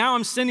servants. And now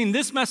I'm sending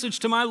this message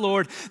to my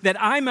Lord that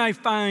I may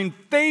find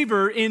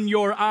favor in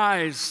your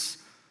eyes.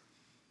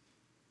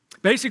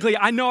 Basically,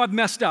 I know I've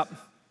messed up.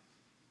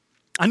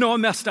 I know I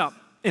messed up.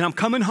 And I'm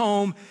coming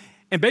home.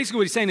 And basically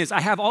what he's saying is,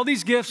 I have all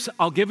these gifts.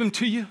 I'll give them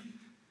to you.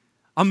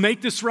 I'll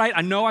make this right.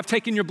 I know I've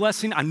taken your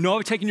blessing. I know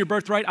I've taken your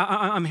birthright.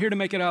 I'm here to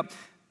make it up.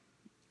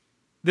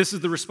 This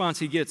is the response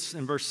he gets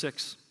in verse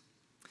 6.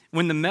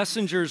 When the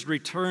messengers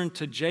returned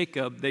to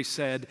Jacob, they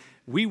said,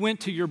 we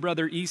went to your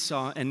brother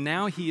Esau, and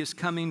now he is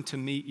coming to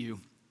meet you.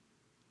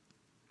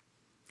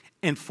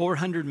 And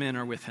 400 men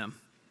are with him.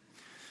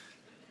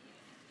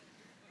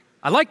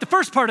 I like the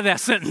first part of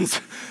that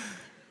sentence.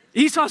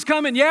 Esau's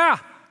coming, yeah.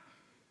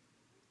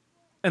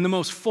 And the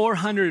most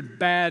 400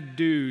 bad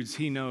dudes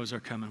he knows are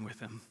coming with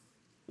him.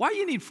 Why do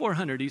you need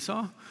 400,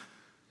 Esau?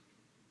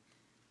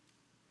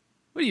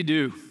 What do you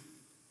do?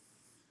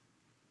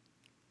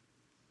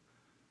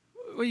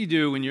 What do you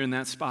do when you're in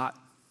that spot?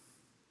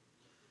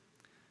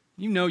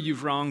 You know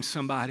you've wronged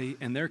somebody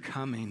and they're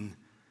coming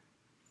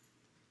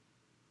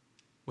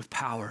with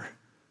power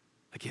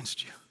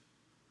against you.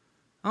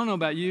 I don't know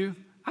about you.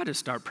 I just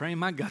start praying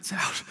my guts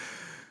out.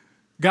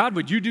 God,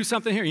 would you do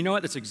something here? You know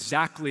what? That's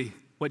exactly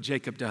what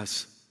Jacob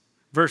does.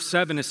 Verse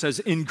 7, it says,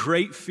 in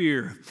great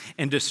fear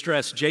and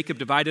distress, Jacob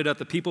divided up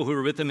the people who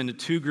were with him into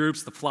two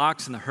groups, the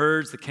flocks and the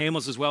herds, the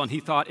camels as well. And he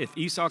thought, if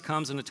Esau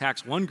comes and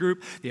attacks one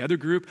group, the other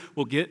group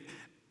will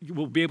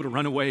be able to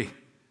run away.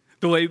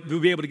 We'll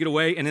be able to get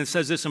away. And it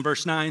says this in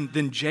verse 9,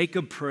 then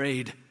Jacob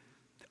prayed,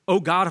 O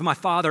God of my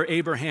father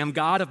Abraham,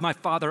 God of my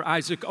father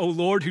Isaac, O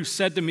Lord, who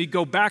said to me,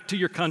 go back to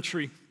your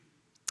country,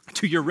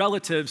 to your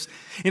relatives,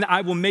 and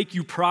I will make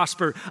you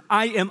prosper.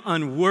 I am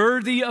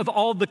unworthy of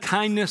all the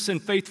kindness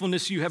and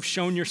faithfulness you have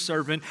shown your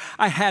servant.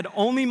 I had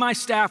only my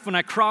staff when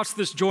I crossed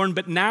this Jordan,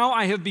 but now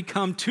I have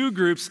become two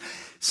groups.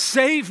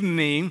 Save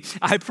me,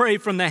 I pray,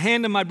 from the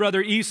hand of my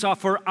brother Esau,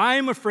 for I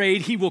am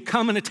afraid he will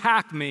come and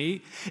attack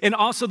me, and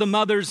also the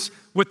mothers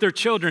with their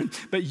children.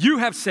 But you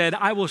have said,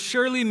 I will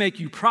surely make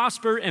you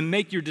prosper and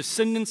make your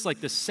descendants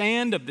like the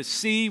sand of the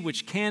sea,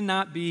 which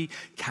cannot be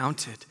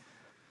counted.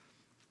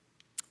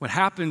 What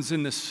happens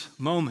in this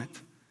moment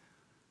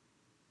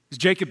is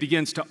Jacob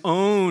begins to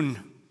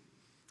own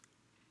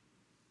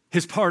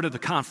his part of the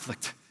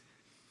conflict.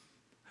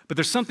 But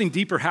there's something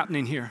deeper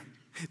happening here.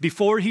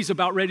 Before he's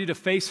about ready to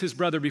face his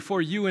brother,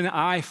 before you and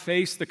I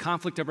face the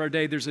conflict of our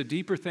day, there's a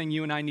deeper thing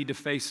you and I need to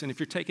face. And if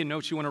you're taking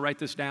notes, you want to write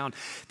this down.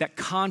 That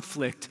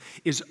conflict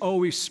is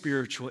always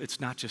spiritual. It's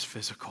not just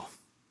physical.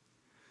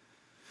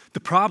 The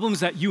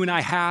problems that you and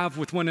I have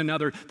with one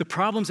another, the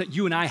problems that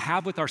you and I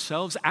have with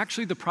ourselves,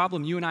 actually the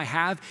problem you and I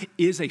have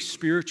is a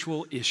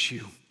spiritual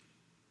issue.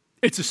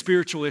 It's a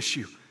spiritual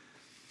issue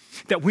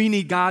that we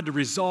need God to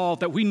resolve,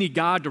 that we need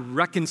God to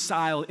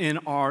reconcile in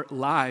our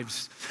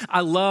lives. I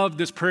love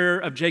this prayer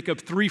of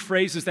Jacob, 3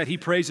 phrases that he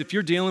prays. If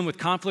you're dealing with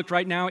conflict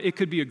right now, it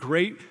could be a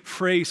great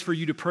phrase for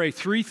you to pray.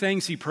 3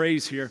 things he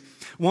prays here.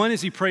 One is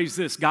he prays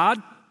this,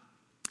 God,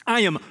 I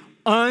am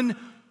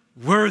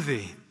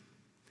unworthy.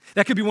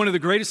 That could be one of the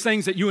greatest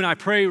things that you and I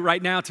pray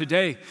right now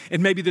today,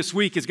 and maybe this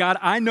week, is God,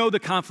 I know the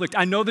conflict,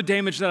 I know the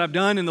damage that I've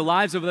done in the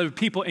lives of other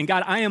people, and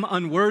God, I am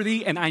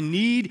unworthy and I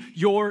need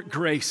your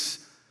grace.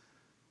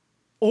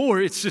 Or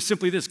it's just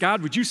simply this,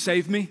 God, would you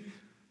save me?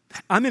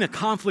 I'm in a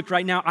conflict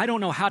right now I don't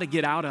know how to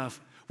get out of.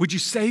 Would you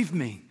save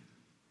me?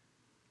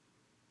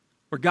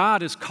 Or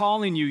God is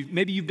calling you,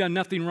 maybe you've done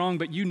nothing wrong,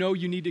 but you know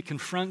you need to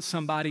confront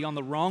somebody on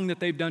the wrong that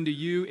they've done to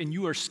you, and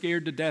you are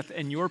scared to death,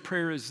 and your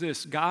prayer is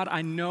this, God,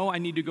 I know I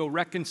need to go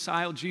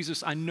reconcile.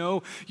 Jesus, I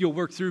know you'll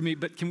work through me,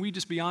 but can we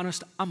just be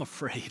honest? I'm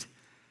afraid.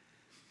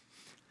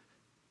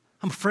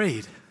 I'm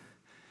afraid.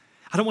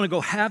 I don't want to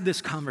go have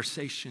this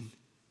conversation.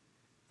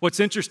 What's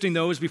interesting,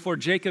 though, is before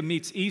Jacob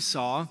meets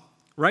Esau,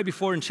 right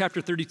before in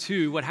chapter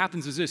 32, what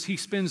happens is this, he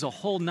spends a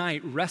whole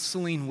night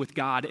wrestling with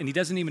God, and he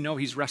doesn't even know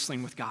he's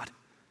wrestling with God.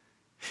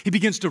 He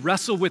begins to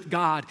wrestle with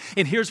God,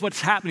 and here's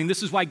what's happening.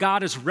 This is why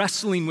God is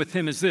wrestling with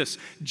him, is this.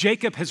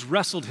 Jacob has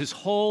wrestled his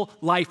whole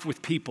life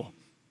with people.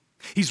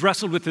 He's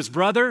wrestled with his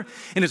brother,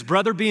 and his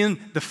brother being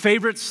the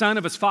favorite son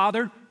of his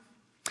father.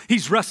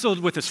 He's wrestled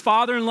with his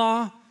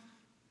father-in-law.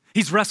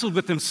 He's wrestled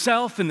with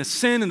himself and the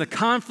sin and the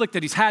conflict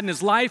that he's had in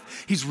his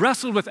life. He's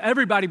wrestled with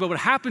everybody, but what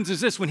happens is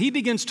this. When he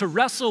begins to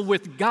wrestle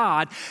with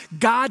God,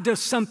 God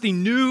does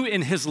something new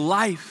in his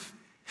life.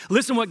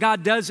 Listen what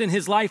God does in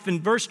his life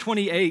in verse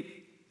 28.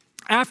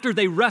 After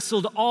they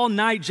wrestled all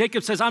night,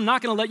 Jacob says, I'm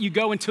not going to let you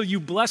go until you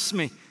bless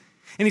me.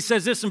 And he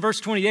says this in verse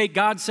 28,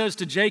 God says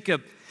to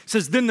Jacob,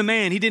 says, then the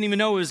man, he didn't even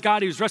know it was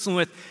God he was wrestling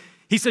with,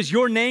 he says,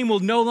 your name will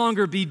no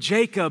longer be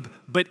Jacob,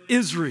 but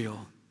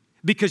Israel,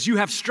 because you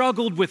have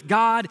struggled with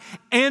God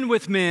and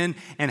with men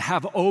and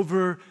have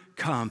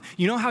overcome.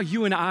 You know how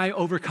you and I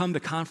overcome the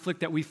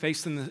conflict that we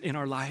face in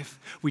our life?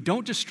 We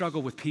don't just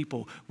struggle with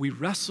people, we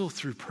wrestle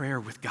through prayer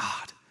with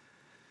God.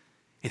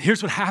 And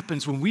here's what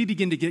happens when we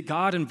begin to get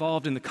God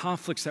involved in the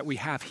conflicts that we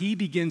have. He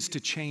begins to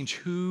change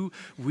who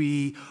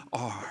we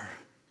are.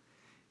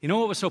 You know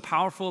what was so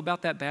powerful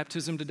about that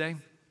baptism today?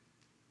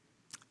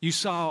 You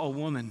saw a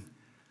woman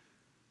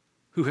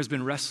who has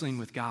been wrestling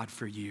with God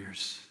for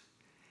years.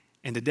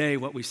 And today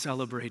what we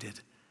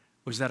celebrated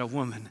was that a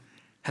woman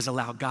has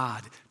allowed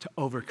God to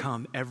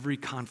overcome every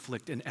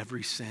conflict and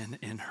every sin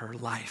in her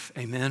life.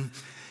 Amen?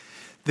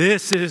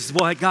 This is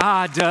what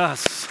God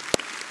does.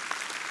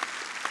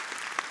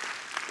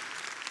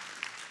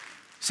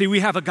 See,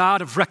 we have a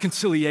God of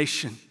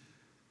reconciliation.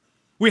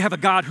 We have a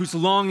God who's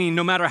longing,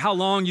 no matter how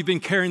long you've been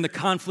carrying the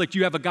conflict,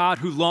 you have a God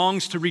who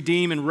longs to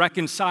redeem and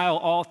reconcile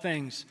all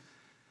things.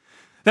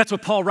 That's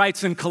what Paul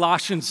writes in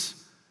Colossians,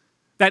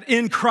 that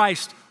in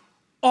Christ,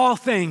 all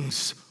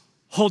things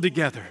hold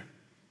together.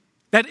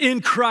 That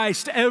in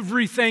Christ,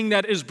 everything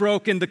that is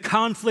broken, the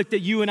conflict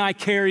that you and I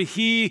carry,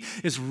 he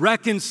is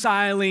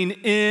reconciling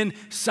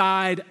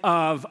inside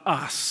of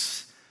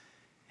us.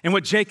 And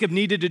what Jacob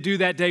needed to do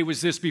that day was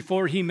this: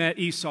 before he met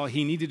Esau,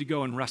 he needed to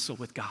go and wrestle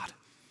with God.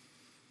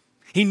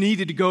 He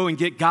needed to go and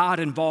get God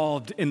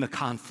involved in the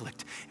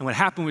conflict. And what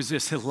happened was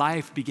this: his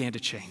life began to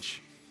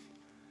change.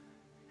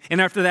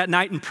 And after that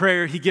night in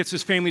prayer, he gets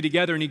his family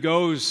together and he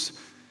goes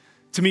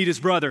to meet his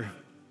brother,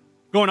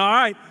 going, all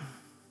right,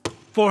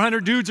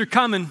 400 dudes are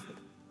coming.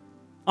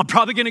 I'm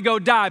probably going to go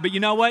die, but you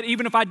know what?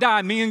 Even if I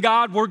die, me and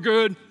God, we're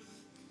good.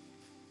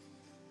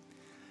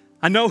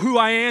 I know who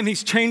I am.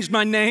 He's changed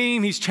my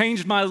name. He's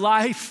changed my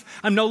life.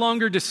 I'm no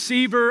longer a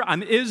deceiver.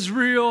 I'm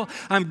Israel.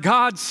 I'm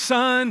God's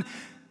son.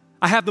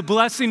 I have the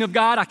blessing of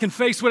God. I can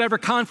face whatever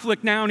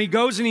conflict now. And he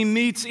goes and he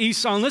meets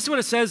Esau. And listen to what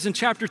it says in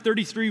chapter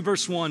 33,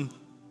 verse 1.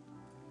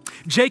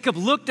 Jacob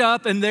looked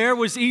up and there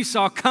was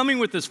Esau coming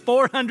with his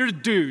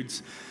 400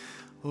 dudes.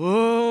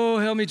 Oh,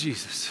 help me,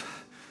 Jesus.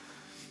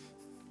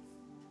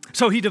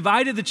 So he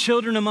divided the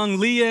children among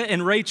Leah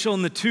and Rachel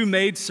and the two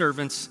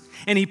maidservants.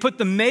 And he put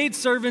the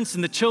maidservants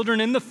and the children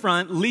in the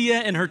front, Leah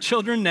and her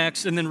children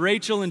next, and then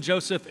Rachel and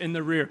Joseph in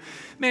the rear.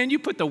 Man, you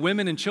put the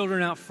women and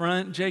children out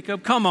front,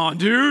 Jacob? Come on,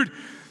 dude.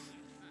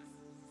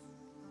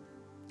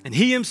 And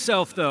he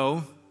himself,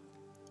 though,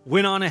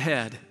 went on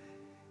ahead,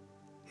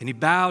 and he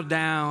bowed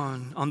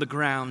down on the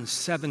ground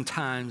 7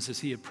 times as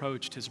he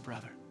approached his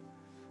brother.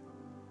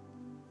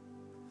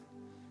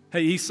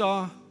 Hey,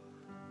 Esau,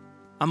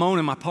 I'm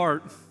owning my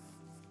part.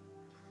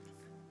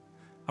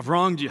 I've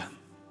wronged you.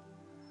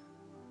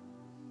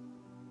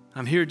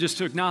 I'm here just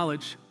to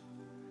acknowledge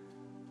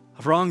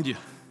I've wronged you.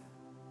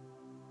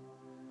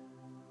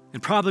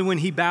 And probably when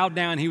he bowed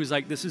down, he was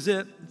like, this is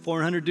it.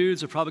 400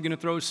 dudes are probably going to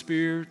throw a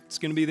spear. It's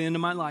going to be the end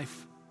of my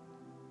life.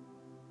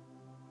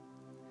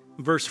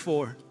 Verse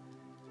 4,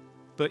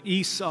 but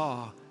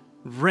Esau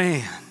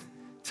ran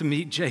to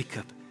meet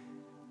Jacob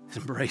and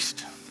embraced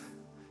him.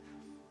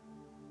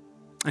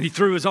 And he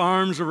threw his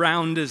arms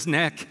around his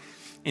neck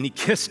and he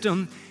kissed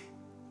him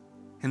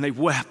and they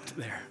wept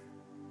there.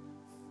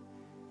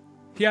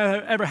 You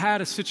ever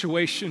had a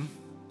situation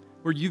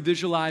where you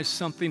visualize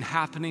something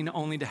happening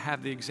only to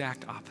have the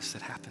exact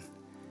opposite happen?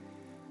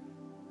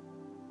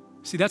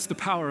 See, that's the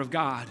power of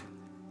God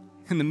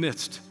in the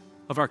midst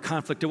of our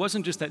conflict. It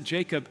wasn't just that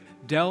Jacob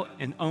dealt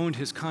and owned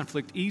his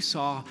conflict.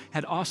 Esau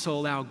had also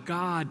allowed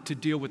God to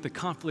deal with the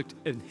conflict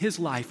in his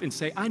life and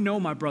say, I know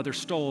my brother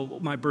stole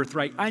my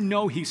birthright. I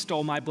know he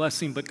stole my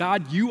blessing, but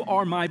God, you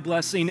are my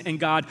blessing, and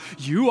God,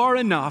 you are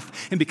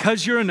enough. And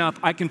because you're enough,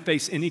 I can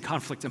face any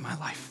conflict in my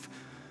life.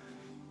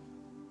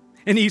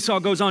 And Esau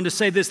goes on to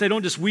say this. They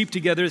don't just weep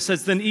together. It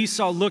says, then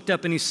Esau looked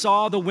up and he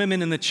saw the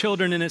women and the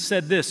children, and it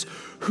said this,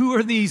 who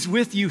are these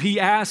with you?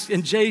 He asked,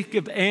 and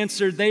Jacob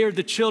answered, they are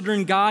the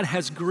children God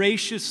has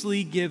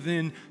graciously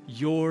given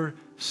your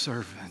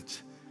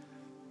servant.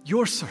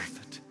 Your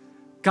servant.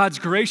 God's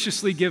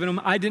graciously given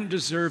them. I didn't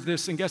deserve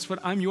this. And guess what?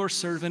 I'm your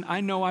servant.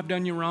 I know I've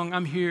done you wrong.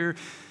 I'm here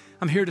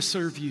to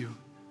serve you.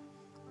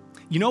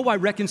 You know why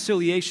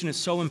reconciliation is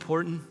so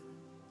important?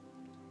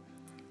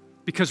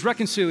 Because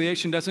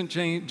reconciliation doesn't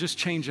just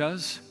change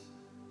us.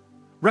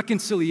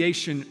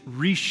 Reconciliation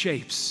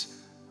reshapes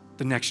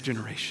the next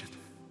generation.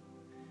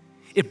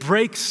 It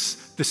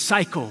breaks the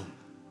cycle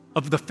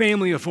of the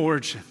family of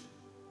origin,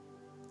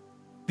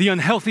 the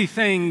unhealthy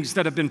things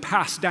that have been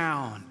passed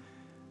down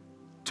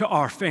to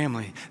our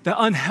family,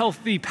 the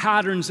unhealthy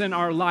patterns in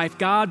our life.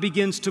 God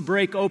begins to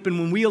break open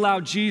when we allow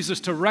Jesus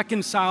to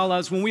reconcile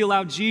us, when we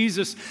allow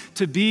Jesus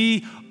to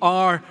be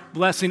our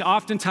blessing.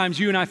 Oftentimes,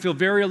 you and I feel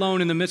very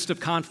alone in the midst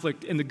of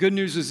conflict, and the good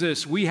news is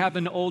this: we have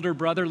an older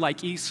brother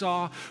like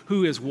Esau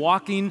who is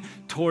walking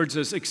towards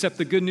us, except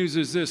the good news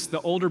is this: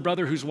 the older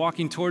brother who's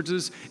walking towards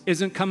us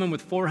isn't coming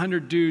with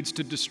 400 dudes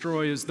to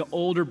destroy us. The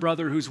older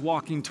brother who's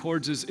walking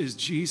towards us is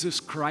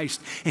Jesus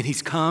Christ, and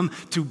he's come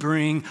to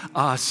bring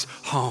us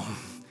home.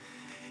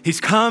 He's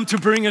come to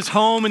bring us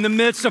home in the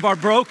midst of our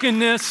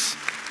brokenness.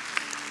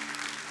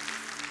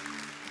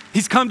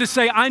 He's come to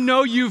say, I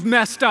know you've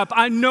messed up.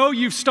 I know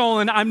you've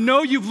stolen. I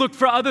know you've looked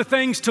for other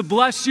things to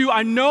bless you.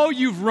 I know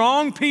you've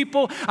wronged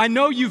people. I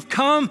know you've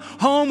come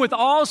home with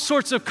all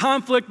sorts of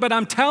conflict, but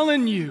I'm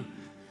telling you,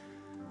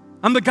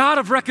 I'm the God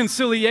of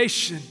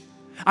reconciliation.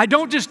 I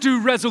don't just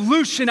do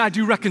resolution, I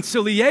do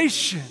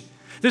reconciliation.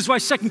 This is why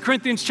 2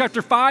 Corinthians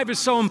chapter 5 is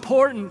so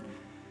important.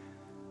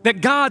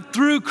 That God,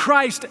 through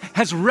Christ,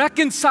 has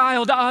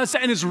reconciled us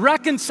and is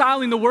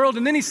reconciling the world.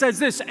 And then he says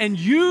this, and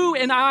you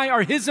and I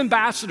are his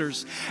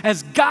ambassadors,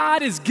 as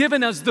God has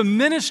given us the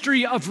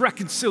ministry of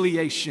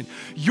reconciliation.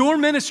 Your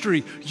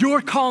ministry,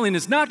 your calling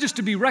is not just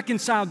to be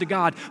reconciled to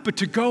God, but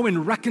to go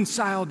and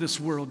reconcile this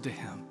world to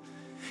him.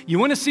 You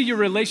want to see your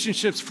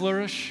relationships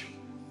flourish?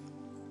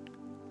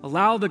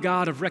 Allow the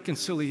God of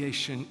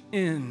reconciliation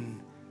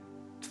in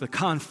to the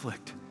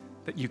conflict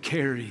that you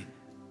carry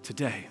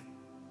today.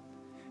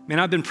 Man,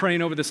 I've been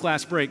praying over this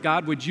last break.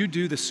 God, would you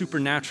do the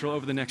supernatural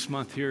over the next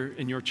month here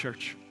in your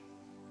church?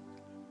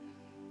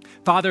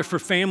 Father, for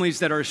families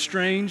that are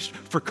estranged,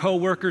 for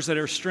coworkers that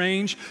are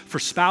estranged, for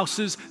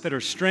spouses that are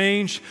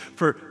estranged,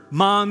 for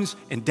moms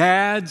and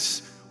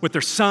dads with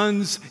their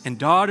sons and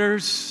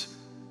daughters,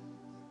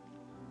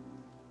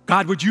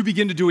 God, would you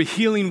begin to do a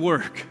healing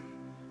work?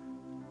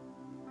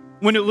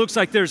 When it looks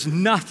like there's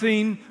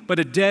nothing but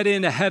a dead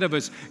end ahead of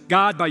us,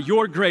 God, by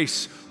your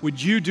grace,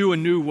 would you do a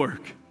new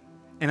work?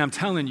 And I'm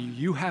telling you,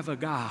 you have a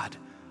God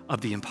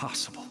of the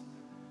impossible.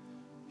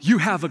 You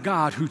have a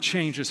God who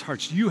changes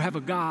hearts. You have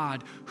a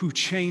God who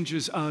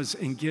changes us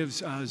and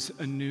gives us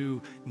a new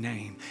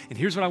name. And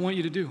here's what I want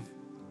you to do.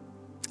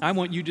 I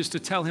want you just to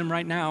tell him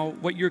right now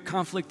what your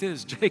conflict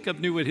is. Jacob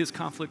knew what his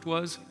conflict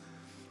was,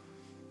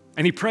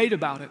 and he prayed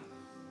about it.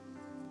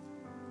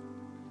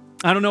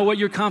 I don't know what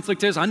your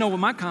conflict is. I know what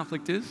my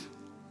conflict is.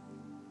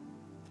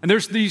 And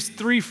there's these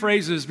three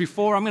phrases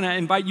before I'm going to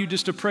invite you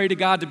just to pray to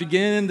God to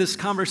begin this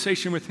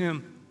conversation with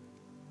him.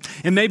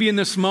 And maybe in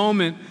this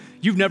moment,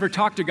 you've never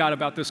talked to God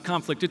about this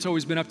conflict. It's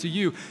always been up to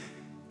you.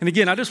 And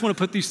again, I just want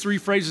to put these three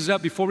phrases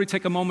up before we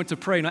take a moment to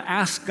pray and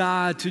ask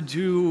God to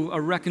do a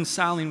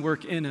reconciling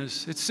work in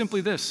us. It's simply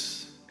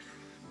this.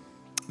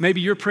 Maybe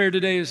your prayer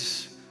today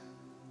is,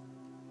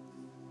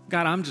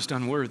 God, I'm just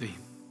unworthy.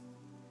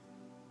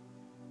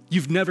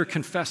 You've never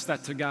confessed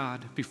that to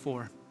God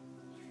before.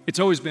 It's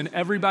always been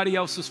everybody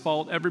else's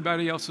fault,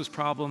 everybody else's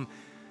problem.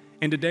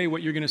 And today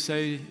what you're going to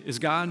say is,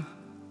 God,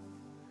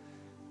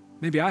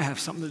 maybe I have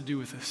something to do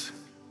with this.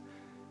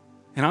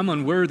 And I'm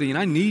unworthy and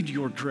I need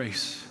your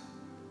grace.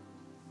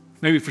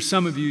 Maybe for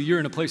some of you, you're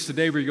in a place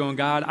today where you're going,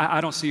 God, I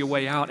don't see a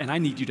way out and I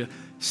need you to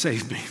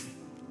save me.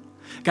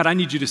 God, I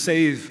need you to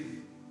save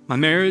my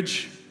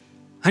marriage.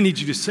 I need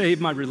you to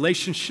save my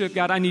relationship.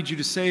 God, I need you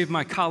to save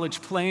my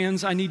college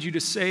plans. I need you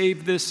to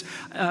save this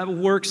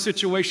work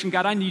situation.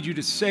 God, I need you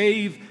to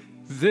save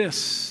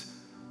this.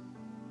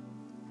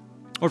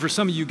 Or for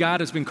some of you,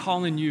 God has been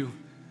calling you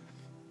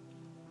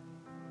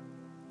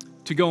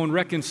to go and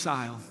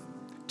reconcile,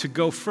 to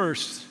go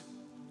first.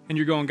 And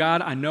you're going,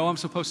 God, I know I'm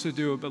supposed to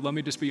do it, but let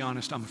me just be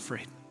honest, I'm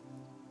afraid.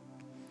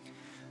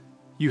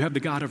 You have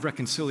the God of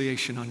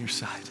reconciliation on your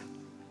side.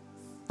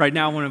 Right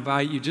now, I want to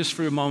invite you just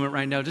for a moment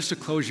right now, just to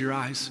close your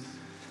eyes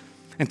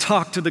and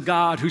talk to the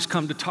God who's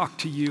come to talk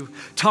to you.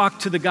 Talk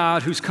to the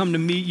God who's come to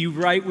meet you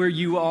right where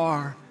you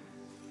are.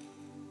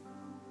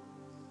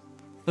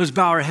 Let's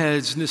bow our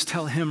heads and just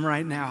tell him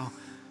right now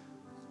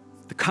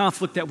the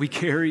conflict that we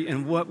carry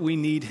and what we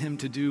need him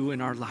to do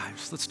in our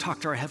lives. Let's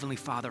talk to our Heavenly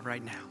Father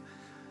right now.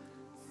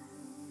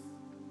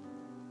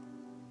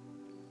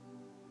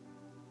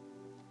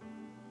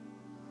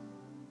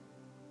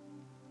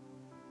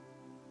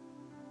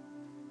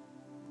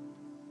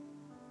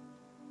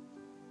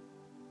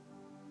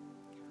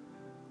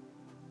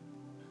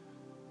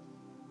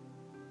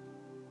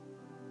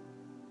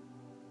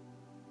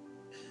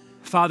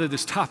 Father,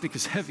 this topic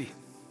is heavy.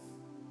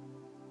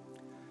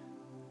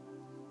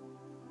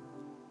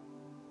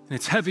 And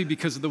it's heavy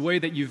because of the way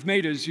that you've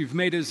made us. You've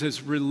made us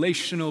as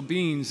relational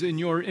beings in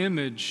your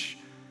image.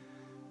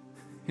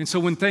 And so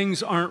when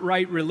things aren't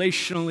right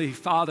relationally,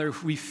 Father,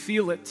 we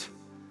feel it.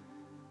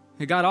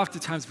 And God,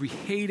 oftentimes we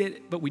hate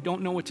it, but we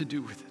don't know what to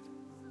do with it.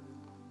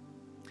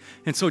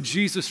 And so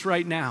Jesus,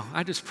 right now,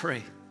 I just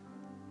pray,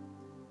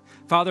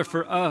 Father,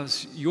 for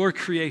us, your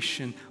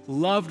creation,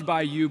 loved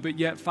by you, but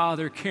yet,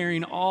 Father,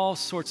 carrying all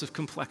sorts of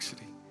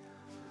complexity.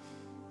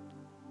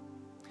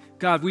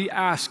 God, we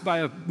ask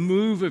by a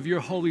move of your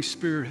Holy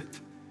Spirit,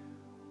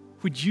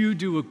 would you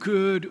do a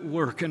good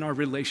work in our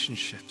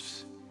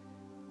relationships?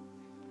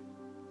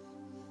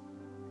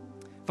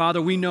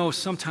 Father, we know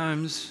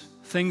sometimes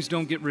things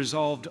don't get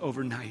resolved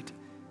overnight.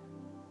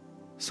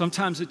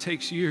 Sometimes it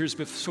takes years,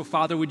 but so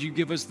Father, would you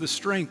give us the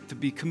strength to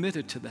be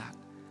committed to that?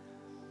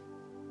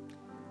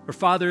 Or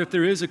Father, if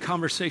there is a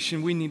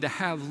conversation we need to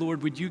have,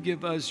 Lord, would you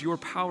give us your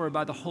power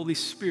by the Holy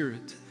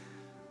Spirit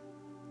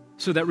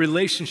so that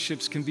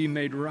relationships can be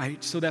made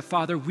right, so that,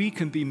 Father, we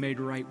can be made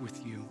right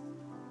with you.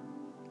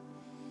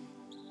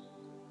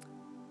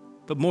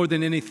 But more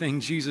than anything,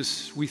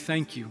 Jesus, we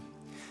thank you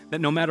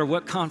that no matter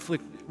what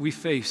conflict we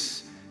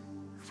face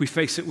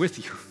it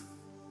with you.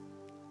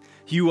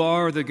 You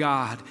are the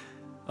God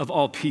of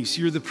all peace.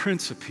 You're the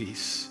Prince of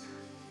Peace.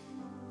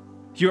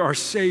 You're our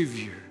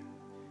Savior.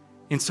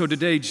 And so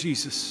today,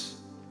 Jesus,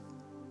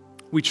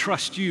 We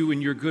trust you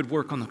and your good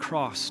work on the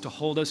cross to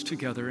hold us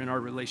together in our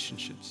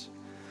relationships.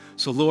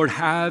 So Lord,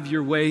 have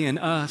your way in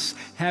us,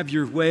 have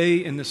your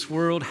way in this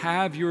world,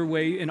 have your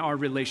way in our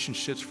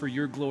relationships for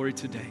your glory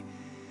today.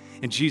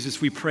 And Jesus,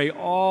 we pray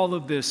all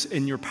of this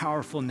in your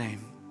powerful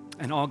name.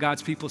 And all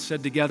God's people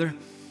said together,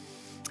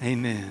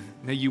 amen.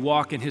 May you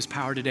walk in his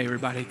power today,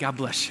 everybody. God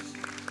bless you.